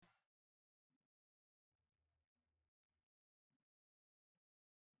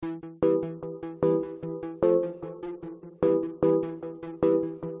All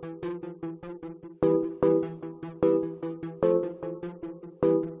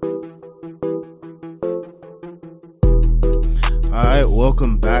right,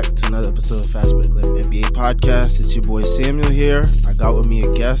 welcome back to another episode of Fast Break Live NBA podcast. It's your boy Samuel here. I got with me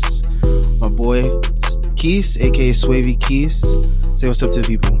a guest, my boy Keese, aka Swavy Keese. Say what's up to the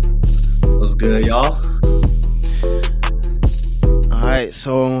people. What's good, y'all? All right,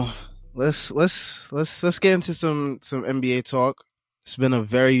 so let's get into some NBA talk. It's been a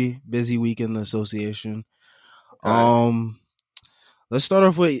very busy week in the association. Right. Let's start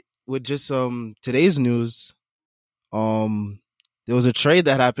off with just today's news. There was a trade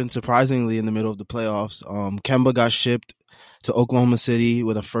that happened surprisingly in the middle of the playoffs. Kemba got shipped to Oklahoma City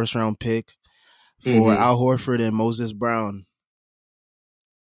with a first round pick for Al Horford and Moses Brown.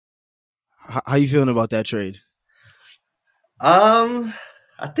 How you feeling about that trade? I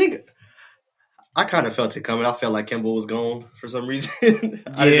think I kind of felt it coming. I felt like Kemba was gone for some reason.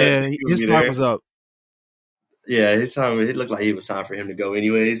 Yeah, his time was up. Yeah, his time. It looked like it was time for him to go,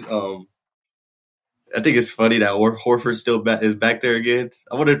 anyways. I think it's funny that Horford still is back there again.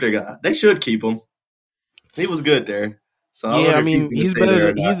 I wonder if they should keep him. He was good there. So I mean, he's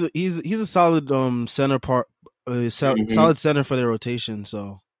better. He's a solid center solid center for their rotation.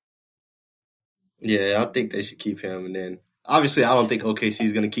 So yeah, I think they should keep him. And then obviously, I don't think OKC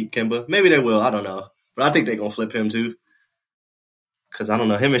is going to keep Kemba. Maybe they will. I don't know, but I think they're going to flip him too. Because I don't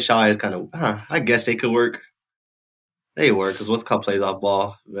know, him and Shai is kind of. I guess they could work. They work because What's called plays off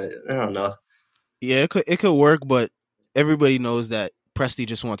ball, but I don't know. Yeah, it could work, but everybody knows that Presti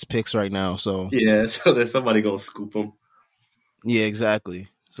just wants picks right now. So yeah, so there's somebody gonna scoop him. Yeah, exactly.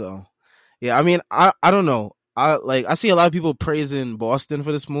 So yeah, I mean, I don't know. I see a lot of people praising Boston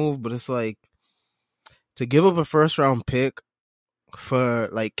for this move, but it's like to give up a first round pick for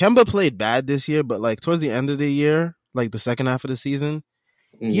like Kemba played bad this year, but like towards the end of the year, like the second half of the season,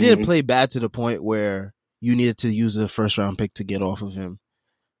 he didn't play bad to the point where you needed to use a first round pick to get off of him.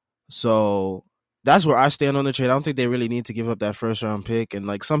 So that's where I stand on the trade. I don't think they really need to give up that first round pick. And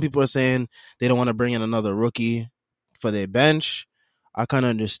like some people are saying they don't want to bring in another rookie for their bench. I kind of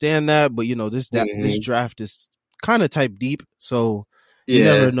understand that, but you know, this draft is kind of type deep, so you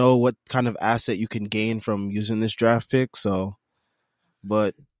never know what kind of asset you can gain from using this draft pick. So,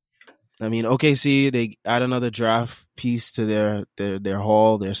 but I mean, OKC, they add another draft piece to their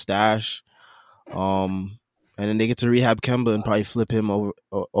haul, their stash, and then they get to rehab Kemba and probably flip him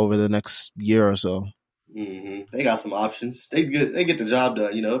over the next year or so. They got some options. They get the job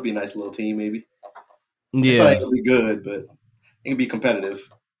done. You know, it'd be a nice little team, maybe. Yeah, it'll be good, but it can be competitive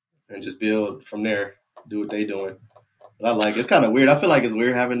and just build from there. Do what they doing. But I like it's kind of weird. I feel like it's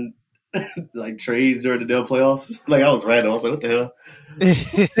weird having like trades during the Dell playoffs. Like I was random. I was like, what the hell?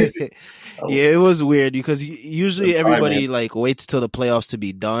 Yeah, it was weird because usually everybody like waits till the playoffs to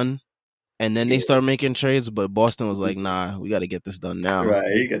be done. And then they start making trades, but Boston was like, nah, we got to get this done now. Right,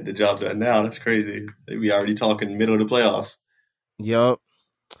 you got the job done now. That's crazy. They be already talking middle of the playoffs. Yep. All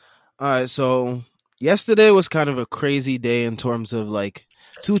right, so yesterday was kind of a crazy day in terms of like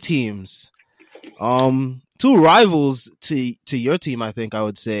two teams. Two rivals to your team, I think I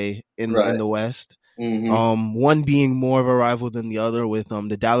would say, in the West. One being more of a rival than the other with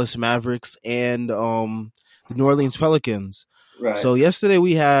the Dallas Mavericks and the New Orleans Pelicans. Right. So yesterday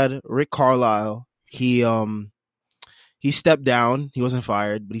we had Rick Carlisle. He stepped down. He wasn't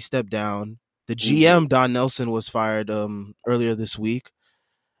fired, but he stepped down. The GM Don Nelson was fired earlier this week,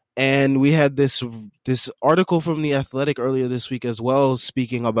 and we had this article from The Athletic earlier this week as well,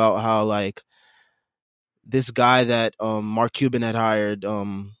 speaking about how like this guy that Mark Cuban had hired,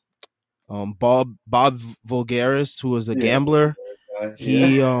 Bob Voulgaris, who was a gambler.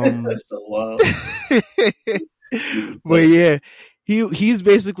 He That's so wild. But yeah, he's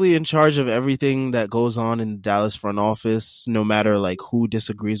basically in charge of everything that goes on in the Dallas front office, no matter like who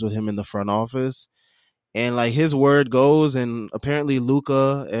disagrees with him in the front office. And like his word goes, and apparently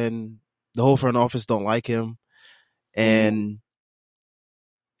Luka and the whole front office don't like him. And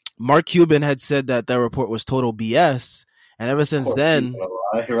Mark Cuban had said that report was total BS. And ever since then,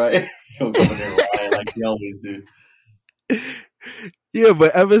 right? He'll come in there and lie like he always do. Yeah,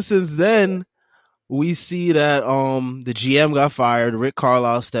 but ever since then, we see that the GM got fired, Rick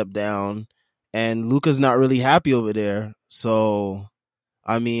Carlisle stepped down, and Luka's not really happy over there. So,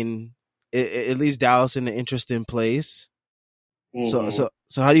 I mean, it leaves Dallas in an interesting place. So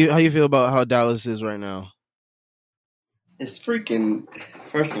how do you feel about how Dallas is right now? It's freaking.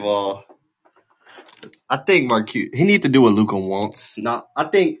 First of all, I think Mark Cuban, he needs to do what Luka wants. I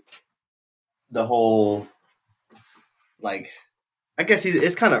think the whole like. I guess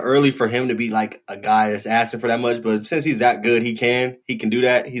it's kind of early for him to be like a guy that's asking for that much, but since he's that good, he can do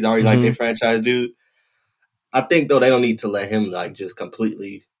that. He's already like their franchise dude. I think though they don't need to let him like just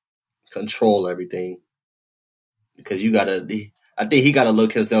completely control everything because I think he gotta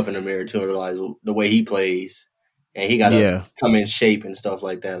look himself in the mirror to realize the way he plays, and he gotta come in shape and stuff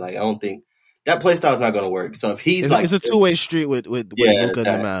like that. Like I don't think that play style is not gonna work. So if he's it's a 2-way street with Luka and the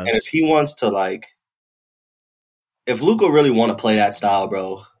Mavs, and if he wants to like. If Luka really want to play that style,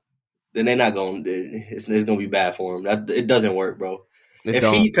 bro, then they're not going. It's going to be bad for him. It doesn't work, bro.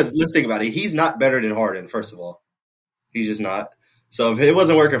 Because let's think about it. He's not better than Harden. First of all, he's just not. So if it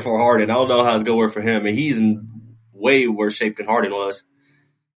wasn't working for Harden, I don't know how it's going to work for him. And he's in way worse shape than Harden was.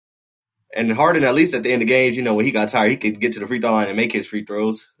 And Harden, at least at the end of games, when he got tired, he could get to the free throw line and make his free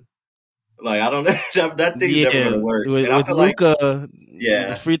throws. Like I don't know, that thing's never going to work. With Luka,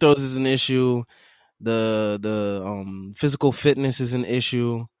 the free throws is an issue. The physical fitness is an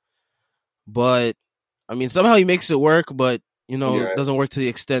issue, but I mean somehow he makes it work, but it doesn't work to the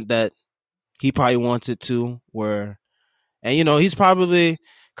extent that he probably wants it to. And he's probably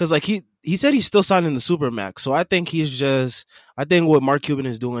because like he said he's still signing the Supermax, so I think what Mark Cuban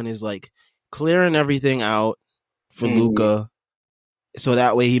is doing is like clearing everything out for Luka, so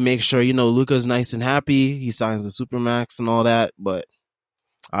that way he makes sure Luka's nice and happy. He signs the Supermax and all that, but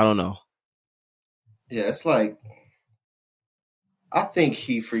I don't know. Yeah, it's like I think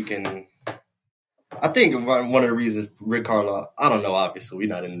one of the reasons Rick Carlisle, I don't know, obviously we're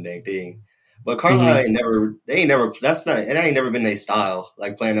not in the dang thing, but Carlisle ain't never been their style,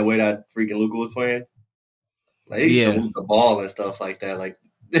 like playing the way that freaking Luka was playing. Like they used to move the ball and stuff like that. Like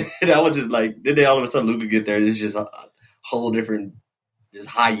that was just like, did they all of a sudden Luka get there? It's just a whole different, just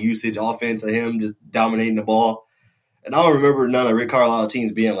high usage offense of him just dominating the ball. And I don't remember none of Rick Carlisle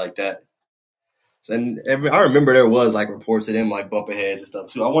teams being like that. And I remember there was like reports of them like bumping heads and stuff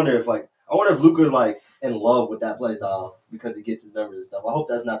too. I wonder if Luka's like in love with that play style because he gets his numbers and stuff. I hope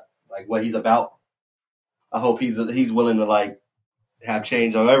that's not like what he's about. I hope he's willing to like have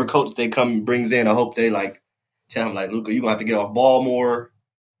change or whatever coach they brings in. I hope they like tell him like, Luka, you gonna have to get off ball more.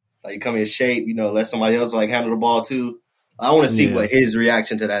 Like come in shape, let somebody else like handle the ball too. I want to see what his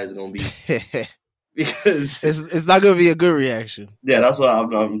reaction to that is gonna be. Because it's not going to be a good reaction. Yeah, that's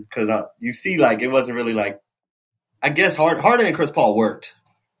what I'm because you see, like it wasn't really like I guess Harden and Chris Paul worked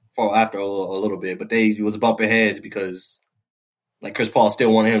for after a little bit, but they was bumping heads because like Chris Paul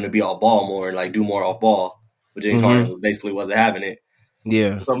still wanted him to be off ball more and like do more off ball, but James Harden basically wasn't having it.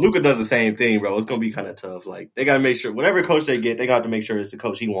 Yeah. So Luka does the same thing, bro. It's gonna be kind of tough. Like they got to make sure whatever coach they get, they got to make sure it's the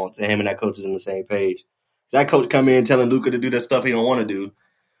coach he wants, and him and that coach is on the same page. If that coach come in telling Luka to do that stuff he don't want to do.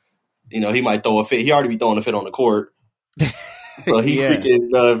 He might throw a fit. He already be throwing a fit on the court. So he freaking,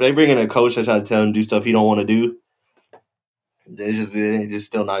 if they bring in a coach that tries to tell him to do stuff he don't want to do, it's just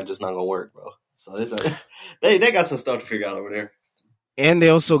still not going to work, bro. So they got some stuff to figure out over there. And they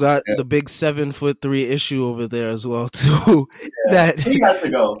also got the big 7'3" issue over there as well too. Yeah. He has to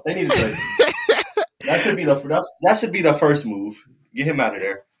go. They need to. That should be the first move. Get him out of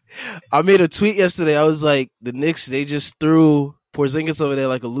there. I made a tweet yesterday. I was like, the Knicks, they just threw Porzingis over there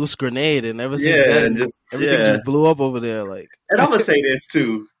like a loose grenade, and ever since then, everything just blew up over there. Like, and I'm gonna say this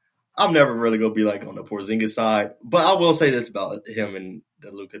too. I'm never really gonna be like on the Porzingis side, but I will say this about him and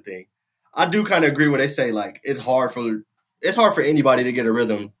the Luka thing. I do kind of agree when they say like it's hard for anybody to get a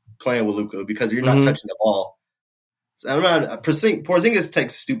rhythm playing with Luka because you're not touching the ball. So Porzingis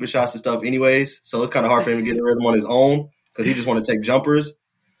takes stupid shots and stuff anyways, so it's kind of hard for him to get a rhythm on his own because he just want to take jumpers.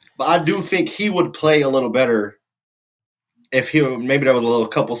 But I do think he would play a little better if maybe there was a little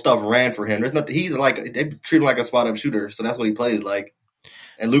couple stuff ran for him. There's nothing. He's like they treat him like a spot up shooter, so that's what he plays like.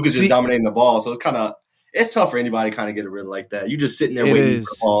 And Luka's just dominating the ball, so it's tough for anybody to kind of get a rhythm like that. You just sitting there waiting for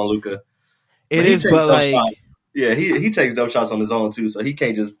the ball on Luka. It is, but like shots. Yeah, he takes dumb shots on his own too, so he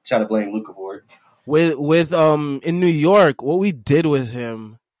can't just try to blame Luka for it. With in New York, what we did with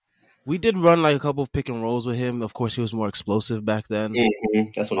him, we did run like a couple of pick and rolls with him. Of course, he was more explosive back then.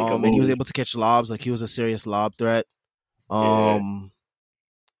 Mm-hmm. That's when and he was able to catch lobs. Like he was a serious lob threat. And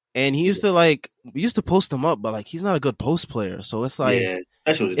he used to we used to post him up, but like he's not a good post player. So it's like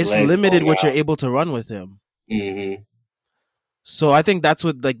it's limited what you're able to run with him. Mm-hmm. So I think that's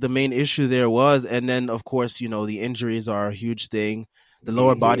what like the main issue there was. And then of course, the injuries are a huge thing. The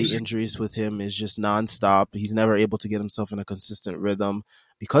lower body injuries with him is just nonstop. He's never able to get himself in a consistent rhythm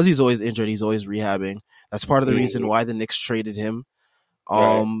because he's always injured. He's always rehabbing. That's part of the reason why the Knicks traded him.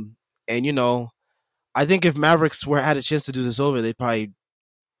 And I think if Mavericks had a chance to do this over, they'd probably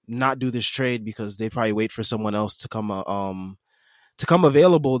not do this trade because they probably wait for someone else to come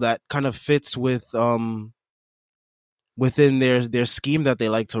available that kind of fits with within their scheme that they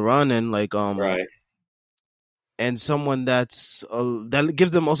like to run, and like Right. and someone that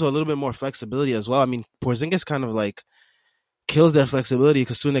gives them also a little bit more flexibility as well. I mean, Porzingis kind of like kills their flexibility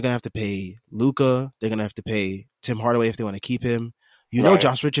because soon they're gonna have to pay Luka, they're gonna have to pay Tim Hardaway if they want to keep him. You know, Right.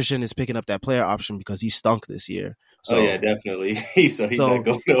 Josh Richardson is picking up that player option because he stunk this year. So Oh yeah, definitely. He's not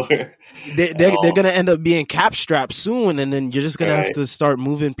going nowhere. they're gonna end up being cap strapped soon, and then you're just gonna have Right. to start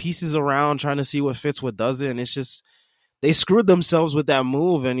moving pieces around, trying to see what fits, what doesn't. It's just they screwed themselves with that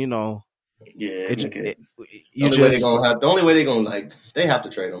move, and you know, Yeah. the only way they're gonna like they have to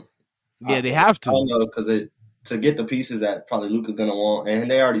trade him. they have I don't to. know because to get the pieces that probably Luka's gonna want,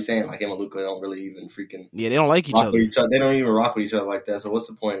 and they already saying like him and Luka don't really even freaking Yeah, they don't like each rock other. with each other. They don't even rock with each other like that. So what's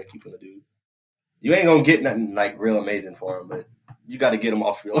the point of keeping the dude? You ain't gonna get nothing like real amazing for him, but you got to get him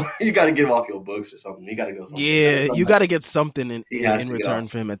off your books or something. You got to go. Yeah, you got to get something in return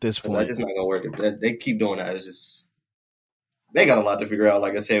off. for him at this point. That's just not gonna work. If they keep doing that, it's just they got a lot to figure out.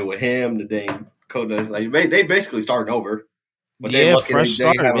 Like I said, with him, the dang Coda, like they basically starting over. But fresh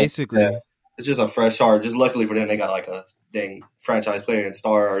start basically. Yeah, it's just a fresh start. Just luckily for them, they got like a dang franchise player and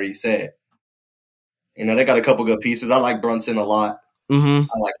star already set. You know, they got a couple good pieces. I like Brunson a lot.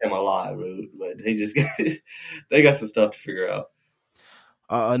 Mm-hmm. I like him a lot, but they just they got some stuff to figure out.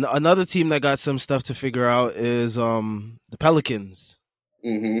 Another team that got some stuff to figure out is the Pelicans.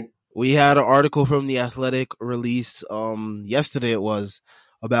 Mm-hmm. We had an article from The Athletic release yesterday. It was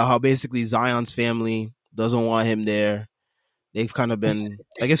about how basically Zion's family doesn't want him there. They've kind of been,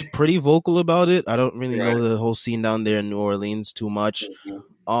 I guess, pretty vocal about it. I don't really know the whole scene down there in New Orleans too much.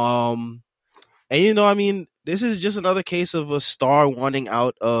 Mm-hmm. And you know, I mean, this is just another case of a star wanting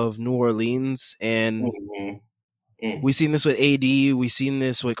out of New Orleans, and we've seen this with AD, we've seen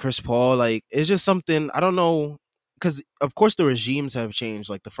this with Chris Paul. Like, it's just something, I don't know, because of course the regimes have changed,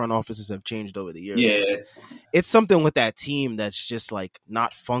 like the front offices have changed over the years. Yeah, it's something with that team that's just like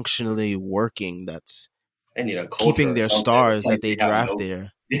not functionally working. That's they need a keeping their stars that they draft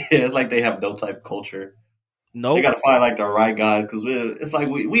there. Yeah, it's like they have no type of culture. No, they got to find like the right guy because it's like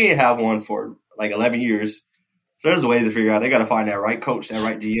we ain't have one for like 11 years. So there's ways to figure out. They got to find that right coach, that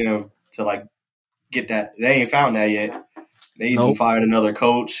right GM to like get that. They ain't found that yet. They even find another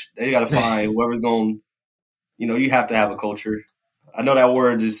coach. They got to find whoever's going. You know, you have to have a culture. I know that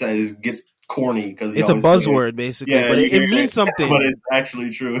word just says gets corny because it's a buzzword basically, but it means something. But it's actually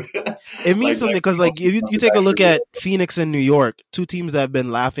true. It means something because like if you take a look at Phoenix and New York, two teams that have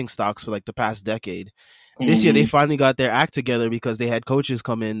been laughing stocks for like the past decade. This year they finally got their act together because they had coaches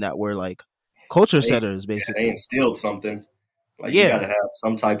come in that were like culture setters basically. They instilled something. Like you gotta have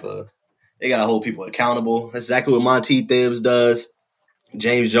some type of. They gotta hold people accountable. That's exactly what Monte Thibs does.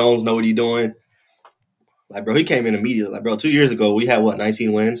 James Jones know what he's doing. Like, bro, he came in immediately. Like, bro, 2 years ago we had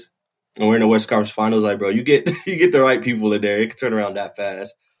 19 wins, and we're in the West Conference Finals. Like, bro, you get the right people in there, it can turn around that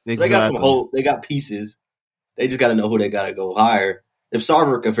fast. Exactly. So they got some hope. They got pieces. They just got to know who they got to go hire. If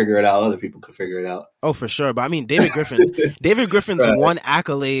Sarver can figure it out, other people can figure it out. Oh, for sure. But I mean, David Griffin's one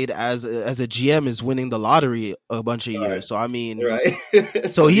accolade as a GM is winning the lottery a bunch of years. So I mean,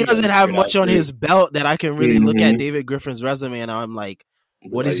 so he doesn't have much on his belt that I can really look at David Griffin's resume and I'm like,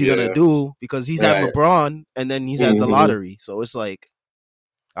 what is he gonna do? Because he's had LeBron and then he's had the lottery. So it's like,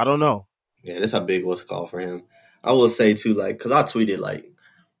 I don't know. Yeah, that's how big what's called for him. I will say too, like, because I tweeted like,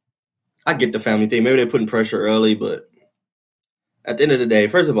 I get the family thing. Maybe they're putting pressure early, but at the end of the day,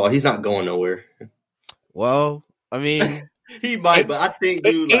 first of all, he's not going nowhere. Well, I mean, he might, but I think,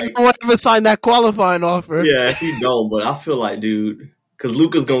 dude, ain't no one ever signed that qualifying offer. Yeah, he don't. But I feel like, dude, because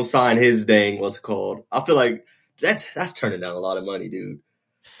Luka's gonna sign his dang what's it called. I feel like that's turning down a lot of money, dude.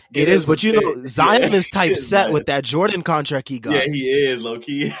 It is, but you know, Zion is typeset with that Jordan contract he got. Yeah, he is low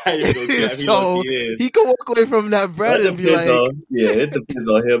key. So he can walk away from that bread and be like, it depends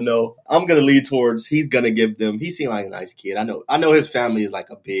on him. No, I'm gonna lead towards he's gonna give them. He seemed like a nice kid. I know his family is like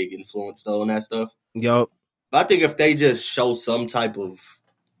a big influence though on that stuff. Yup. But I think if they just show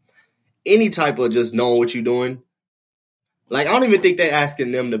any type of just knowing what you're doing, like I don't even think they're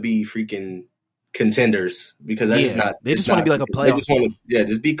asking them to be freaking contenders because that's just not. They just want to be like a playoff. They just want to,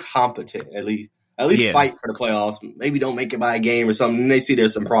 just be competent at least. Fight for the playoffs. Maybe don't make it by a game or something. And they see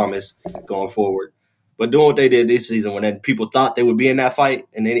there's some promise going forward. But doing what they did this season, when people thought they would be in that fight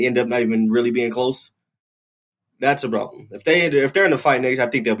and they end up not even really being close, that's a problem. If they're in the fight next, I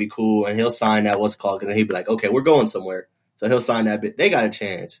think they'll be cool and he'll sign that what's called, and then he'll be like, okay, we're going somewhere. So he'll sign that bit. They got a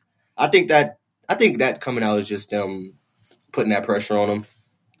chance. I think that coming out is just them putting that pressure on them.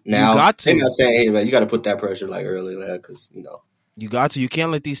 Now, you got to. I'm not saying, hey, man, you got to put that pressure like early, because you got to. You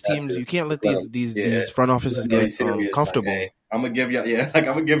can't let these teams. You can't let these front offices get comfortable. Like, hey, I'm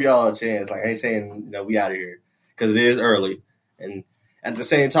gonna give y'all a chance. Like I ain't saying we out of here because it is early, and at the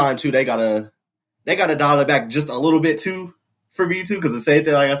same time too, they gotta dial it back just a little bit too for me too, because the same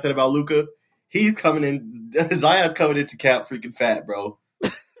thing like I said about Luka, he's coming in. Zion's coming into camp freaking fat, bro.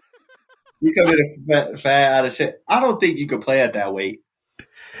 You come in fat out of shit. I don't think you could play at that weight.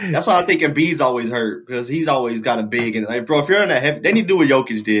 That's why I think Embiid's always hurt, because he's always kind of big and like, bro. If you're in that heavy, they need to do what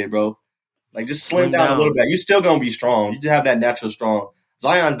Jokic did, bro. Like just slim down a little bit. You're still gonna be strong. You just have that natural strong.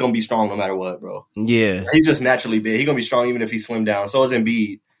 Zion's gonna be strong no matter what, bro. Yeah, he's just naturally big. He's gonna be strong even if he slimmed down. So is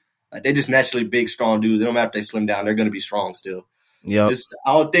Embiid. Like they just naturally big, strong dudes. They don't matter if they slim down. They're gonna be strong still. Yeah.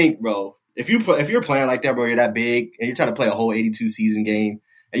 I would think, bro. If you're playing like that, bro, you're that big and you're trying to play a whole 82 season game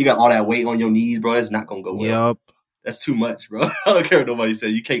and you got all that weight on your knees, bro. That's not gonna go well. Yep. That's too much, bro. I don't care what nobody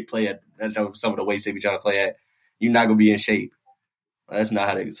says. You can't play at some of the weights they be trying to play at. You're not gonna be in shape. That's not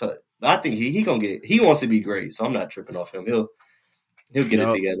how they. So I think he gonna get. He wants to be great, so I'm not tripping off him. He'll get it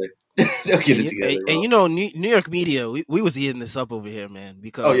together. He'll get it together. And you know, New York media, we was eating this up over here, man.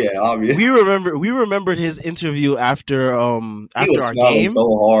 Because obviously. we remembered his interview after our game.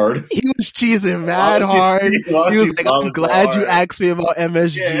 So hard. He was cheesing mad hard. He was like, "I'm glad you asked me about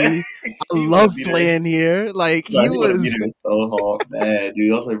MSG. Yeah. I love playing here." Like he was so hard, man,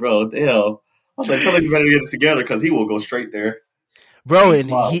 dude. I was like, bro, damn. I was like, I feel like you better get it together because he will go straight there. Bro,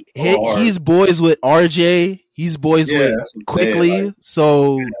 and he's boys with RJ. He's boys with Quickly. Like,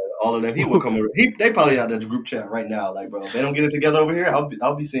 so all of them, he will come over. They probably have that group chat right now. Like, bro, if they don't get it together over here,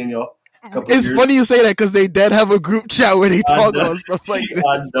 I'll be seeing y'all. It's funny you say that because they dead have a group chat where they talk about stuff like this.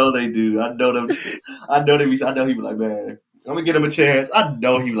 I know they do. I know them. I know he be like, man, I'm gonna get him a chance. I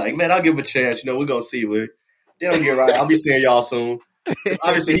know he be like, man, I'll give him a chance. You know, we're gonna see where they don't get right. I'll be seeing y'all soon.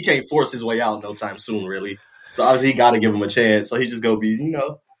 Obviously, he can't force his way out no time soon, really. So obviously, he got to give him a chance. So he just gonna be, you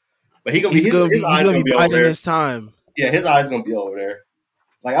know, but he's gonna be biding his time. Yeah, his eyes gonna be over there.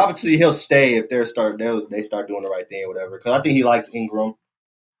 Like obviously, he'll stay if they start doing the right thing or whatever. Because I think he likes Ingram.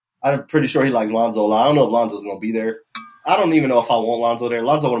 I'm pretty sure he likes Lonzo. I don't know if Lonzo's gonna be there. I don't even know if I want Lonzo there.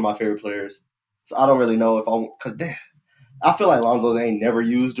 Lonzo's one of my favorite players, so I don't really know if I want. Because I feel like Lonzo ain't never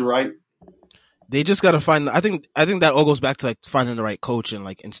used it right. They just got to find. I think that all goes back to like finding the right coach and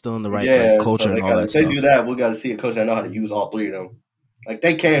like instilling the right culture and all that stuff. If they do that, we got to see a coach that know how to use all three of them. Like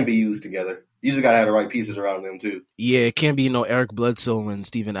they can be used together. You just got to have the right pieces around them too. Yeah, it can't be Eric Bledsoe and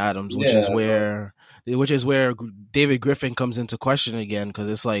Steven Adams, which is where David Griffin comes into question again, because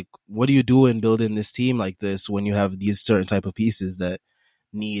it's like, what do you do in building this team like this when you have these certain type of pieces that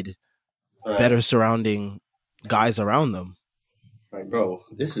need better surrounding guys around them? Like, bro,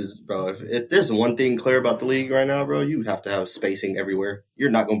 if there's one thing clear about the league right now, bro, you have to have spacing everywhere. You're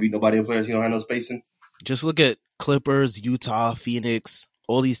not going to beat nobody in players you don't have no spacing. Just look at Clippers, Utah, Phoenix,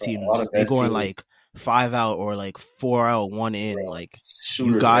 all these teams. They're going like 5 out or like 4 out, 1 in. Bro, like,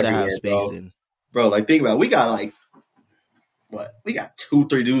 you got to have spacing. Bro, like, think about it. We got like, we got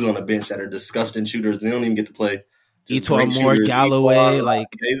 2-3 dudes on the bench that are disgusting shooters. They don't even get to play. Etuan Moore, Galloway,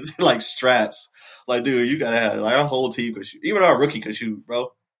 like straps. Like, dude, you gotta have our whole team could shoot. Even our rookie could shoot,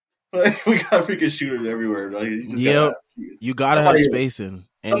 bro. Like, we got freaking shooters everywhere, bro. You gotta have spacing.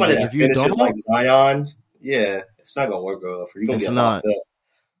 And somebody if you don't, like Zion, it's not gonna work, bro. You're gonna get locked up.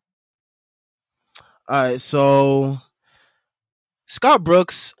 All right, so Scott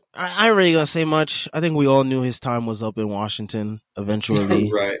Brooks, I ain't really gonna say much. I think we all knew his time was up in Washington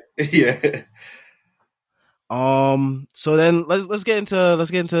eventually. Right. Yeah. So then let's get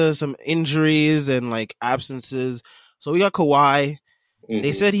into some injuries and like absences. So we got Kawhi. Mm-hmm.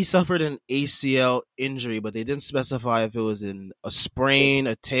 They said he suffered an ACL injury, but they didn't specify if it was in a sprain,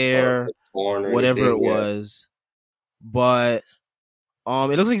 a tear, whatever it was. But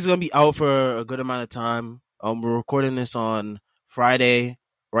it looks like he's gonna be out for a good amount of time. We're recording this on Friday,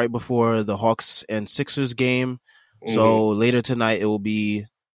 right before the Hawks and Sixers game. Mm-hmm. So later tonight it will be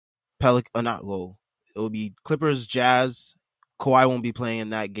it will be Clippers, Jazz. Kawhi won't be playing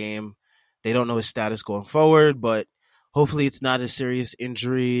in that game. They don't know his status going forward, but hopefully it's not a serious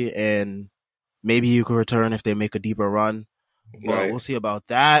injury, and maybe you could return if they make a deeper run. But we'll see about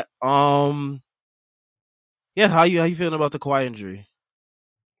that. How you feeling about the Kawhi injury?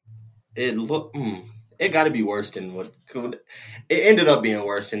 It got to be worse than what it ended up being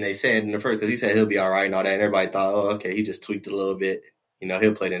worse than they said in the first, because he said he'll be all right and all that, and everybody thought, oh, okay, he just tweaked it a little bit. You know,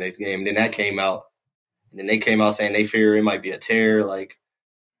 he'll play the next game. And then that came out. And then they came out saying they fear it might be a tear. Like,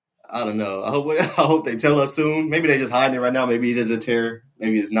 I don't know. I hope they tell us soon. Maybe they're just hiding it right now. Maybe it is a tear.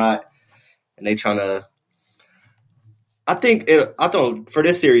 Maybe it's not. And they trying to. I thought for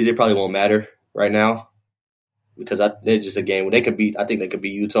this series it probably won't matter right now, because they're just a game where they could beat. I think they could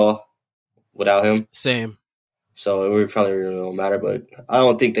beat Utah without him. Same. So it probably really won't matter. But I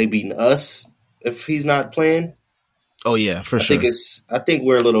don't think they beating us if he's not playing. Oh yeah, for sure. I think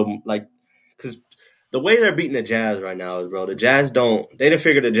we're a little like, because the way they're beating the Jazz right now is, bro, they didn't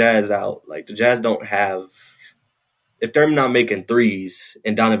figure the Jazz out. Like, the Jazz don't have, if they're not making threes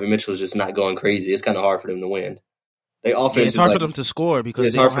and Donovan Mitchell's just not going crazy, it's kind of hard for them to win. They Yeah, offense it's is hard like, for them to score because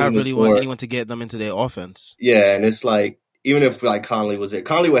it's they hard don't for them have to really score. anyone to get them into their offense. Yeah, and it's like, even if like Conley was there,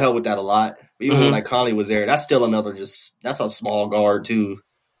 Conley would help with that a lot. Even when like Conley was there, that's still another that's a small guard too.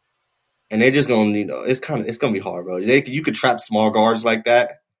 And they're just gonna, it's gonna be hard, bro. You could trap small guards like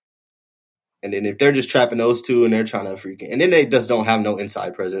that. And then if they're just trapping those two and they're trying to freaking, and then they just don't have no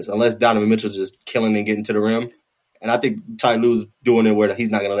inside presence unless Donovan Mitchell's just killing and getting to the rim. And I think Ty Lue's doing it where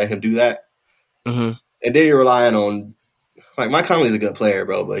he's not going to let him do that. Mm-hmm. And then you're relying on, like, Mike Conley's a good player,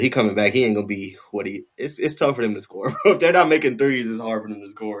 bro, but he coming back, he ain't going to be what it's tough for them to score. If they're not making threes, it's hard for them to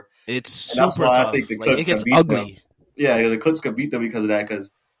score. It's super tough. I think the Clips it gets ugly. Yeah, the Clips could beat them because of that, because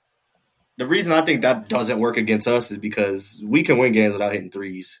the reason I think that doesn't work against us is because we can win games without hitting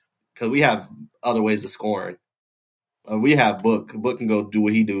threes. Because we have other ways of scoring. We have Book. Book can go do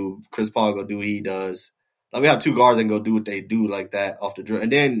what he do. Chris Paul go do what he does. Like, we have two guards that can go do what they do like that off the drill.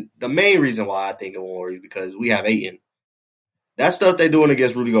 And then the main reason why I think it won't work is because we have Ayton. That stuff they're doing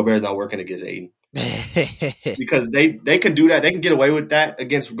against Rudy Gobert is not working against Ayton. Because they can do that. They can get away with that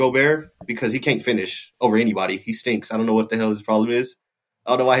against Gobert because he can't finish over anybody. He stinks. I don't know what the hell his problem is.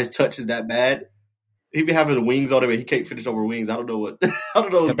 I don't know why his touch is that bad. He be having the wings on him and he can't finish over wings. I don't know what. I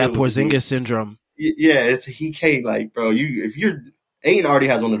don't know. That Porzingis syndrome. Yeah, he can't, like, bro. Ayton already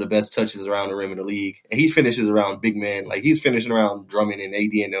has one of the best touches around the rim in the league, and he finishes around big men. Like, he's finishing around Drummond and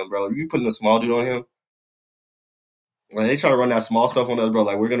AD and them, bro. You putting a small dude on him, like, they try to run that small stuff on us, bro.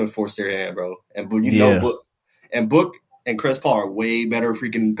 Like, we're gonna force their hand, bro. And but Book and Chris Paul are way better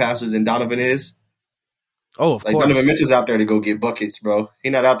freaking passers than Donovan is. Oh, of course. Donovan Mitchell's out there to go get buckets, bro.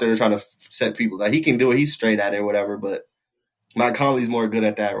 He's not out there trying to set people. Like, he can do it. He's straight at it or whatever, but Mike Conley's more good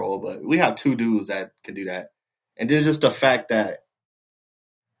at that role. But we have two dudes that can do that. And then just the fact that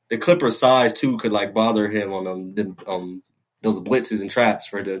the Clippers' size, too, could, like, bother him on those blitzes and traps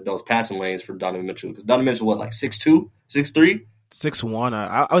for those passing lanes for Donovan Mitchell. Because Donovan Mitchell, what, like 6'2", 6'3"? 6'1".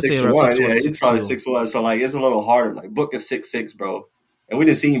 I would say around 6'1", yeah, he's probably 6'1". So, like, it's a little harder. Like, Book is 6'6", bro. And we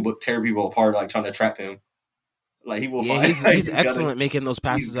didn't see him tear people apart, like, trying to trap him. Like, he will find. He's excellent making those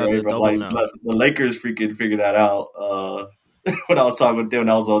passes out of the double now. The Lakers freaking figured that out. When I was talking with them,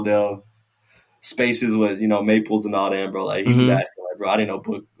 I was on them spaces with, Maples and all that, bro. Like, he was asking, like, bro, I didn't know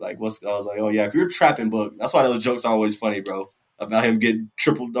Book. Like, I was like, oh yeah, if you're trapping Book, that's why those jokes are always funny, bro. About him getting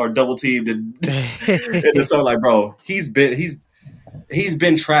triple or double teamed and it's so, like, bro, he's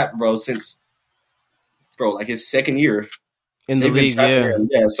been trapped, bro, since, bro, like, his second year in the league, yeah.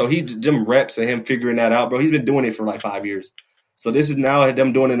 Yeah, so them reps and him figuring that out, bro. He's been doing it for like 5 years. So this is now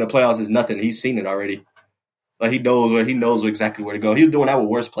them doing it in the playoffs is nothing. He's seen it already. Like, he knows exactly where to go. He's doing that with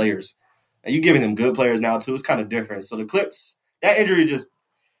worse players. And you giving him good players now too. It's kind of different. So the Clips, that injury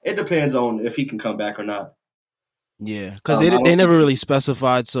it depends on if he can come back or not. Yeah, because they never really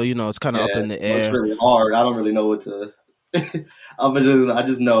specified, so it's kind of up in the air. It's really hard. I don't really know what to. I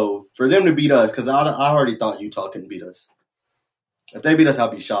just know for them to beat us, because I already thought Utah couldn't beat us. If they beat us, I'll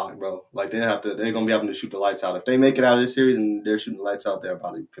be shocked, bro. Like, they're gonna be having to shoot the lights out. If they make it out of this series and they're shooting the lights out, they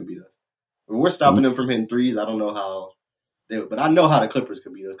probably can beat us. If we're stopping them from hitting threes, I don't know how but I know how the Clippers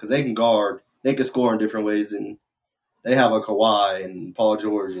can beat us, because they can guard, they can score in different ways, and they have a Kawhi and Paul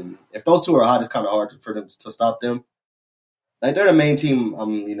George, and if those two are hot, it's kind of hard for them to stop them. Like, they're the main team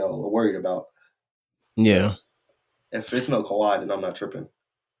I'm, worried about. Yeah. If it's no Kawhi, then I'm not tripping.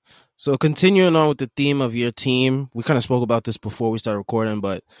 So continuing on with the theme of your team, we kind of spoke about this before we started recording,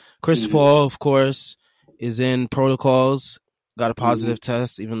 but Chris Paul, of course, is in protocols, got a positive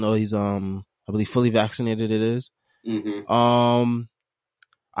test, even though he's, I believe, fully vaccinated it is.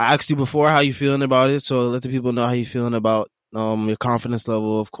 I asked you before how you feeling about it, so let the people know how you feeling about your confidence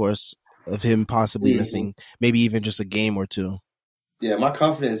level, of course, of him possibly missing maybe even just a game or two. Yeah, my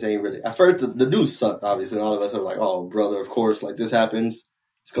confidence ain't really. At first, the news sucked, obviously, and all of us are like, oh, brother, of course, like, this happens.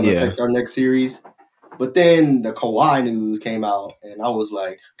 It's going to affect our next series. But then the Kawhi news came out, and I was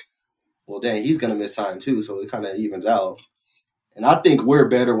like, well, dang, he's going to miss time too, so it kind of evens out. And I think we're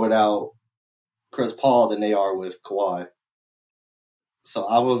better without Chris Paul than they are with Kawhi. So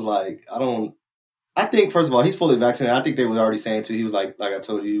I was like, I think, first of all, he's fully vaccinated. I think they were already saying, too, he was like I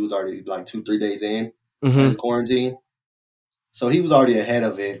told you, he was already like 2-3 days in his quarantine. So he was already ahead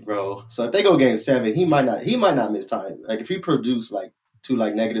of it, bro. So if they go game 7, he might not miss time. Like, if he produced like 2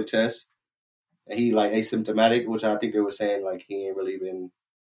 like negative tests and he like asymptomatic, which I think they were saying like he ain't really been,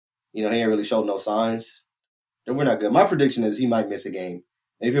 he ain't really showed no signs, then we're not good. My prediction is he might miss a game.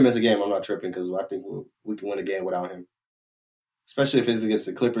 And if he miss a game, I'm not tripping, because I think we can win a game without him. especially if it's against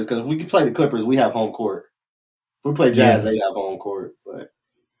the Clippers. Because if we can play the Clippers, we have home court. If we play Jazz, they have home court. But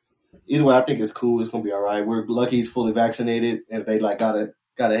either way, I think it's cool. It's gonna be all right. We're lucky he's fully vaccinated, and they got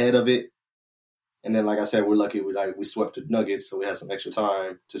ahead of it. And then, like I said, we're lucky we swept the Nuggets, so we had some extra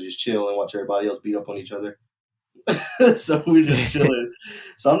time to just chill and watch everybody else beat up on each other. So we're just chilling.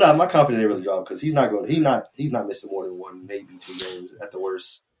 So my confidence ain't really dropped because he's not missing more than 1, maybe 2 games at the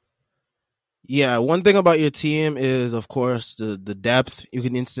worst. Yeah, one thing about your team is, of course, the depth. You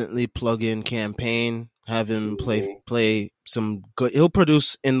can instantly plug in Campaign, have him play some good. He'll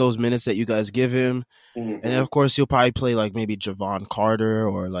produce in those minutes that you guys give him, and then of course you'll probably play like maybe Javon Carter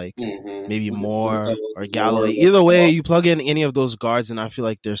or like maybe Moore or Galloway. Either way, you plug in any of those guards, and I feel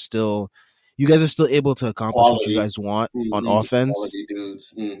like you guys are still able to accomplish what you guys want on offense. Quality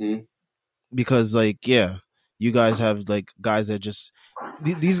dudes. Because you guys have like guys that just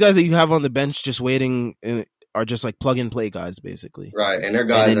these guys that you have on the bench just waiting are just like plug and play guys basically. Right, and they're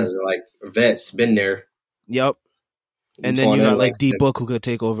guys that are like vets, been there. Yep. And then you got like D-Book who could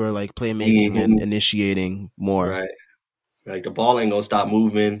take over like playmaking and initiating more. Right. Like the ball ain't gonna stop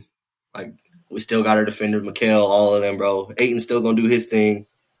moving. Like we still got our defender, Mikal, all of them, bro. Ayton still gonna do his thing.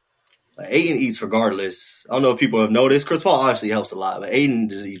 Like Ayton eats regardless. I don't know if people have noticed. Chris Paul obviously helps a lot, but Ayton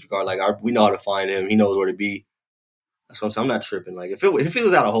just eats regardless. Like we know how to find him. He knows where to be. That's what I'm saying. I'm not tripping. Like if it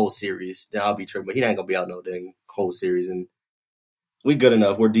was out a whole series, then I'll be tripping. But he ain't gonna be out no dang whole series. And we good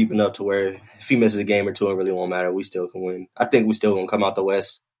enough. We're deep enough to where if he misses a game or two, it really won't matter. We still can win. I think we still gonna come out the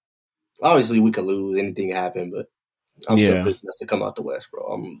West. Obviously, we could lose. Anything can happen, but I'm still picking us to come out the West, bro.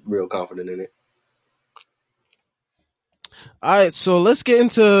 I'm real confident in it. All right, so let's get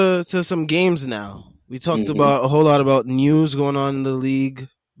into some games now. We talked about a whole lot about news going on in the league.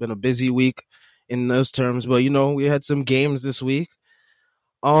 Been a busy week in those terms, but we had some games this week.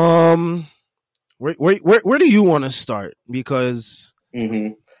 Where do you want to start? Because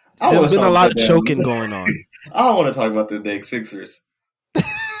there's been a lot of choking going on. I don't want to talk about the dang Sixers.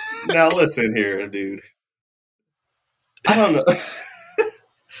 Now listen here, dude. I don't know.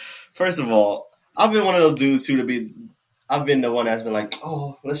 First of all, I've been one of those dudes I've been the one that's been like,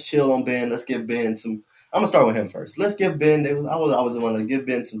 oh, let's chill on Ben. Let's give Ben some. I'm gonna start with him first. Let's give Ben. I was the one to give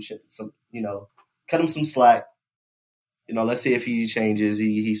Ben some shit. Cut him some slack. Let's see if he changes.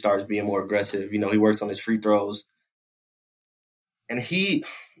 He starts being more aggressive. He works on his free throws. And I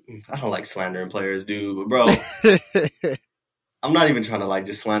don't like slandering players, dude. But bro, I'm not even trying to like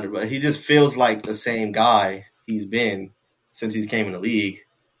just slander, but he just feels like the same guy he's been since he's came in the league.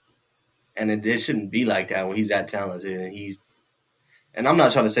 And it shouldn't be like that when he's that talented. And I'm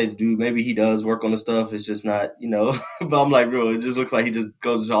not trying to say, dude, maybe he does work on the stuff. It's just not, but I'm like, bro, it just looks like he just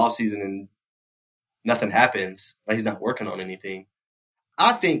goes to off season and nothing happens. Like he's not working on anything.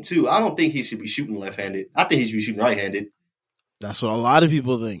 I think too, I don't think he should be shooting left-handed. I think he should be shooting right-handed. That's what a lot of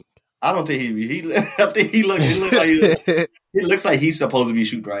people think. I don't think I think he looks like he's supposed to be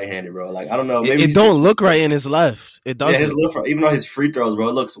shooting right-handed, bro. Like, I don't know. Maybe it don't look right in his left. It doesn't. Yeah, his left, even though his free throws, bro,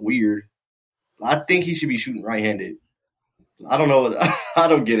 it looks weird. I think he should be shooting right-handed. I don't know. I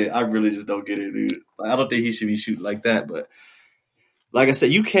don't get it. I really just don't get it, dude. I don't think he should be shooting like that. But like I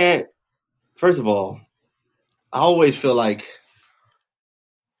said, you can't. First of all, I always feel like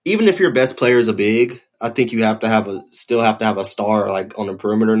even if your best player is a big, I think you still have to have a star like on the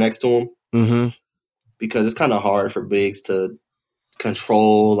perimeter next to him. Mm-hmm. Because it's kind of hard for bigs to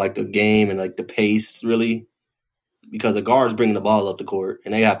control like the game and like the pace really. Because the guards bringing the ball up the court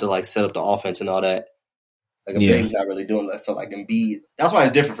and they have to like set up the offense and all that. Like a big's not really doing that. So like Embiid, that's why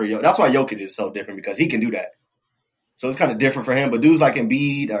it's different for Jokic. That's why Jokic is so different because he can do that. So it's kind of different for him. But dudes like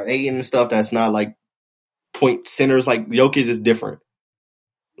Embiid or Ayton and stuff that's not like point centers like Jokic is different.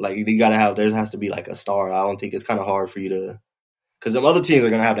 Like there has to be like a star. I don't think it's kind of hard for you to, because some other teams are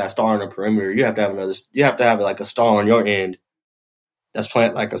gonna have that star on the perimeter. You have to have like a star on your end that's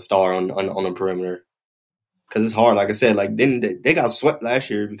playing like a star on the perimeter. Because it's hard, like I said. Like they got swept last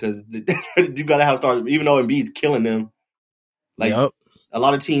year because you gotta have stars. Even though Embiid's killing them, like a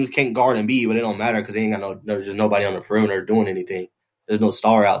lot of teams can't guard Embiid, but it don't matter because they ain't got there's just nobody on the perimeter doing anything. There's no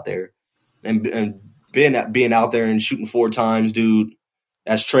star out there, and being out there and shooting 4 times, dude.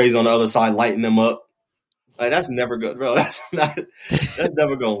 That's Trey's on the other side lighting them up. Like that's never good, bro. That's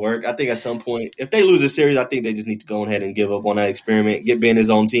never gonna work. I think at some point, if they lose a series, I think they just need to go ahead and give up on that experiment. Get Ben his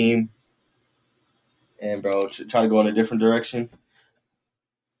own team. And, bro, try to go in a different direction.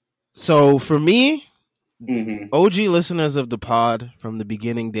 So, for me, OG listeners of the pod from the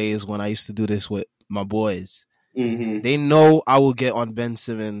beginning days when I used to do this with my boys, they know I will get on Ben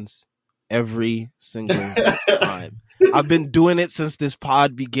Simmons every single time. I've been doing it since this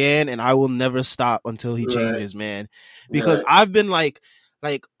pod began, and I will never stop until he changes, man. Because I've been like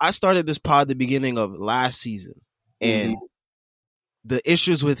I started this pod the beginning of last season, and the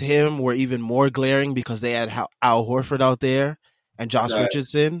issues with him were even more glaring because they had Al Horford out there and Josh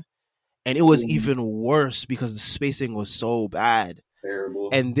Richardson, and it was even worse because the spacing was so bad. Terrible.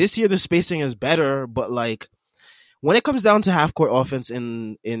 And this year the spacing is better, but like when it comes down to half court offense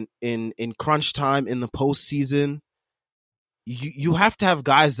in crunch time in the postseason, you have to have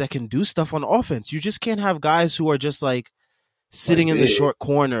guys that can do stuff on offense. You just can't have guys who are just like sitting in the short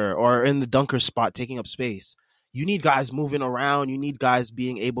corner or in the dunker spot taking up space. You need guys moving around. You need guys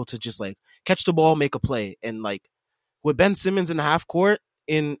being able to just like catch the ball, make a play. And like with Ben Simmons in the half court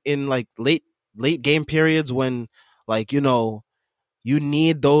in like late game periods when like, you know, you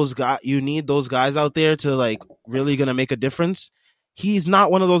need those guys out there to like really gonna make a difference. He's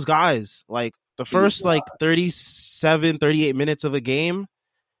not one of those guys. Like the first like 37, 38 minutes of a game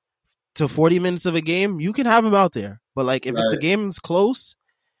to 40 minutes of a game, you can have him out there. But like if it's the game's close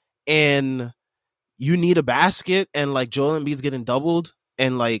and you need a basket and like Joel Embiid's getting doubled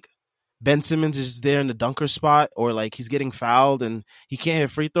and like Ben Simmons is there in the dunker spot or like he's getting fouled and he can't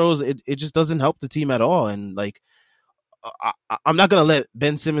hit free throws, it just doesn't help the team at all. And like I'm not gonna let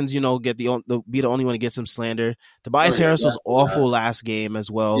Ben Simmons, you know, be the only one to get some slander. Tobias Harris was awful last game as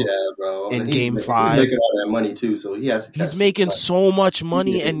well. Yeah, bro. In Game 5, he's making all that money too, so he has to. He's making so much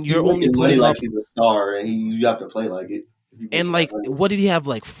money, and you're only putting money like he's a star, and you have to play like it. And like, what did he have?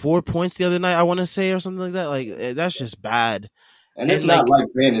 Like 4 points the other night, I want to say, or something like that. Like that's just bad. And it's not like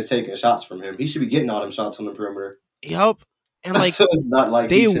Ben is taking shots from him. He should be getting all them shots on the perimeter. Yep. And like, so it's not like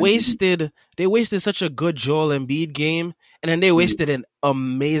they wasted such a good Joel Embiid game, and then they wasted an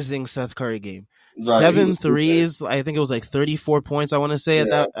amazing Seth Curry game. Right, 7 threes, I think it was like 34 points. I want to say at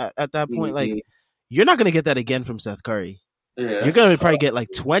that point, like you're not gonna get that again from Seth Curry. Yeah, you're gonna probably get like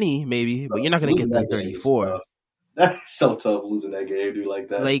 20 maybe, but you're not gonna get that 34. That's so tough losing that game, dude. Like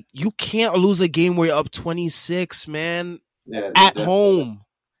that, like you can't lose a game where you're up 26, man. Yeah, dude, at home.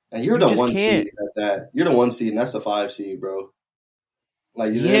 And you're the one seed at that. You're the 1 seed, and that's the 5 seed, bro.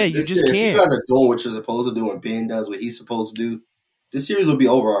 Like, you just can't. If you guys are doing what you're supposed to do, and Ben does what he's supposed to do, this series will be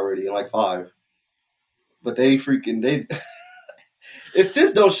over already in like 5. But if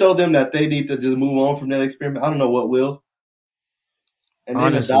this don't show them that they need to just move on from that experiment, I don't know what will. And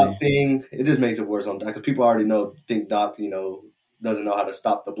then the Doc thing, it just makes it worse on Doc because people already think Doc, doesn't know how to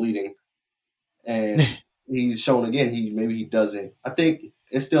stop the bleeding, and he's shown again maybe he doesn't. I think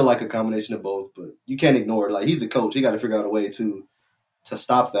it's still like a combination of both, but you can't ignore it. Like he's a coach, he got to figure out a way to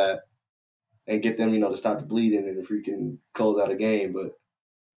stop that and get them, to stop the bleeding and freaking close out a game. But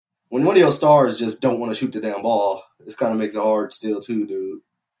when one of your stars just don't want to shoot the damn ball, this kind of makes it hard still too, dude.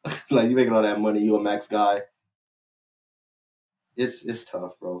 Like you making all that money, you a max guy. It's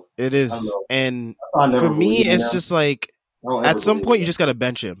tough, bro. It is, and for me, it's just like at some point you just got to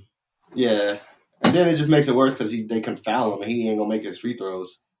bench him. Yeah, and then it just makes it worse because they can foul him and he ain't gonna make his free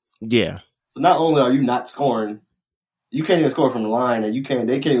throws. Yeah. So not only are you not scoring, you can't even score from the line, and they can't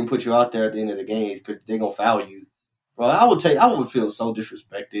even put you out there at the end of the game because they're gonna foul you. Bro, I would feel so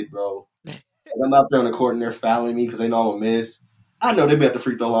disrespected, bro. Like I'm out there on the court and they're fouling me because they know I'm gonna miss. I know they'd be at the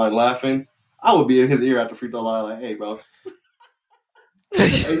free throw line laughing. I would be in his ear at the free throw line like, "Hey, bro."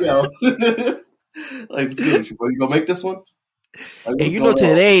 Hey, yo. Like, what's good with you, bro? You gonna make this one? Like, and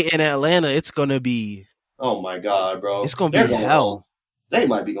today in Atlanta, it's gonna be. Oh my god, bro! It's gonna be hell. They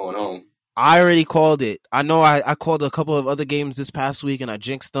might be going home. I already called it. I know. I called a couple of other games this past week, and I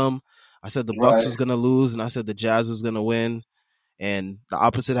jinxed them. I said the Bucks was gonna lose, and I said the Jazz was gonna win, and the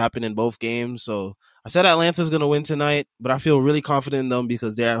opposite happened in both games. So I said Atlanta's gonna win tonight, but I feel really confident in them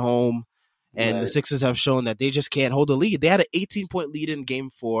because they're at home. And the Sixers have shown that they just can't hold a lead. They had an 18-point lead in Game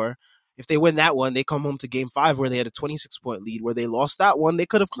 4. If they win that one, they come home to Game 5 where they had a 26-point lead. Where they lost that one, they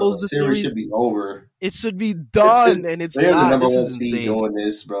could have closed the series. Should be over. It should be done, and it's they're not. The number this one is seed insane. Doing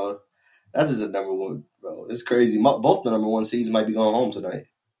this, bro. That is the number one, bro. It's crazy. Both the number one seeds might be going home tonight.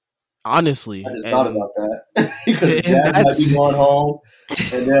 Honestly, I just thought about that because the Jazz might be going home,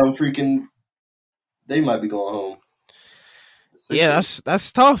 and them they might be going home. Yeah,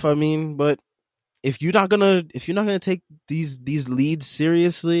 that's tough. I mean, but. If you're not gonna take these leads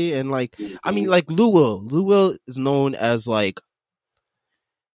seriously, and like, I mean, like Lou Will is known as like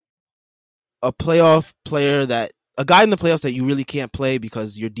a playoff player, a guy in the playoffs that you really can't play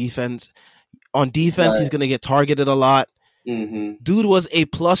because your defense, he's gonna get targeted a lot. Mm-hmm. Dude was a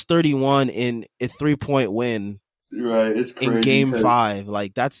plus 31 in a 3-point win. Right, it's crazy in Game 5.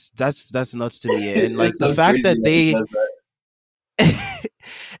 Like that's nuts to me, and like the fact that they.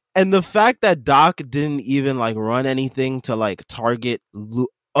 And the fact that Doc didn't even like run anything to like target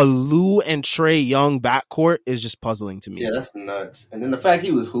a Lou and Trae Young backcourt is just puzzling to me. Yeah, that's nuts. And then the fact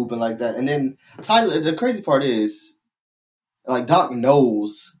he was hooping like that, and then Tyler. The crazy part is, like Doc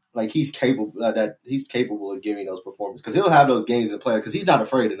knows, like he's capable of giving those performances because he'll have those games in play because he's not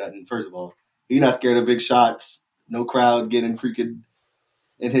afraid of nothing. First of all, he's not scared of big shots. No crowd getting freaking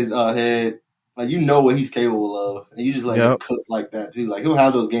in his head. Like you know what he's capable of, and you just let him cook like that too. Like he'll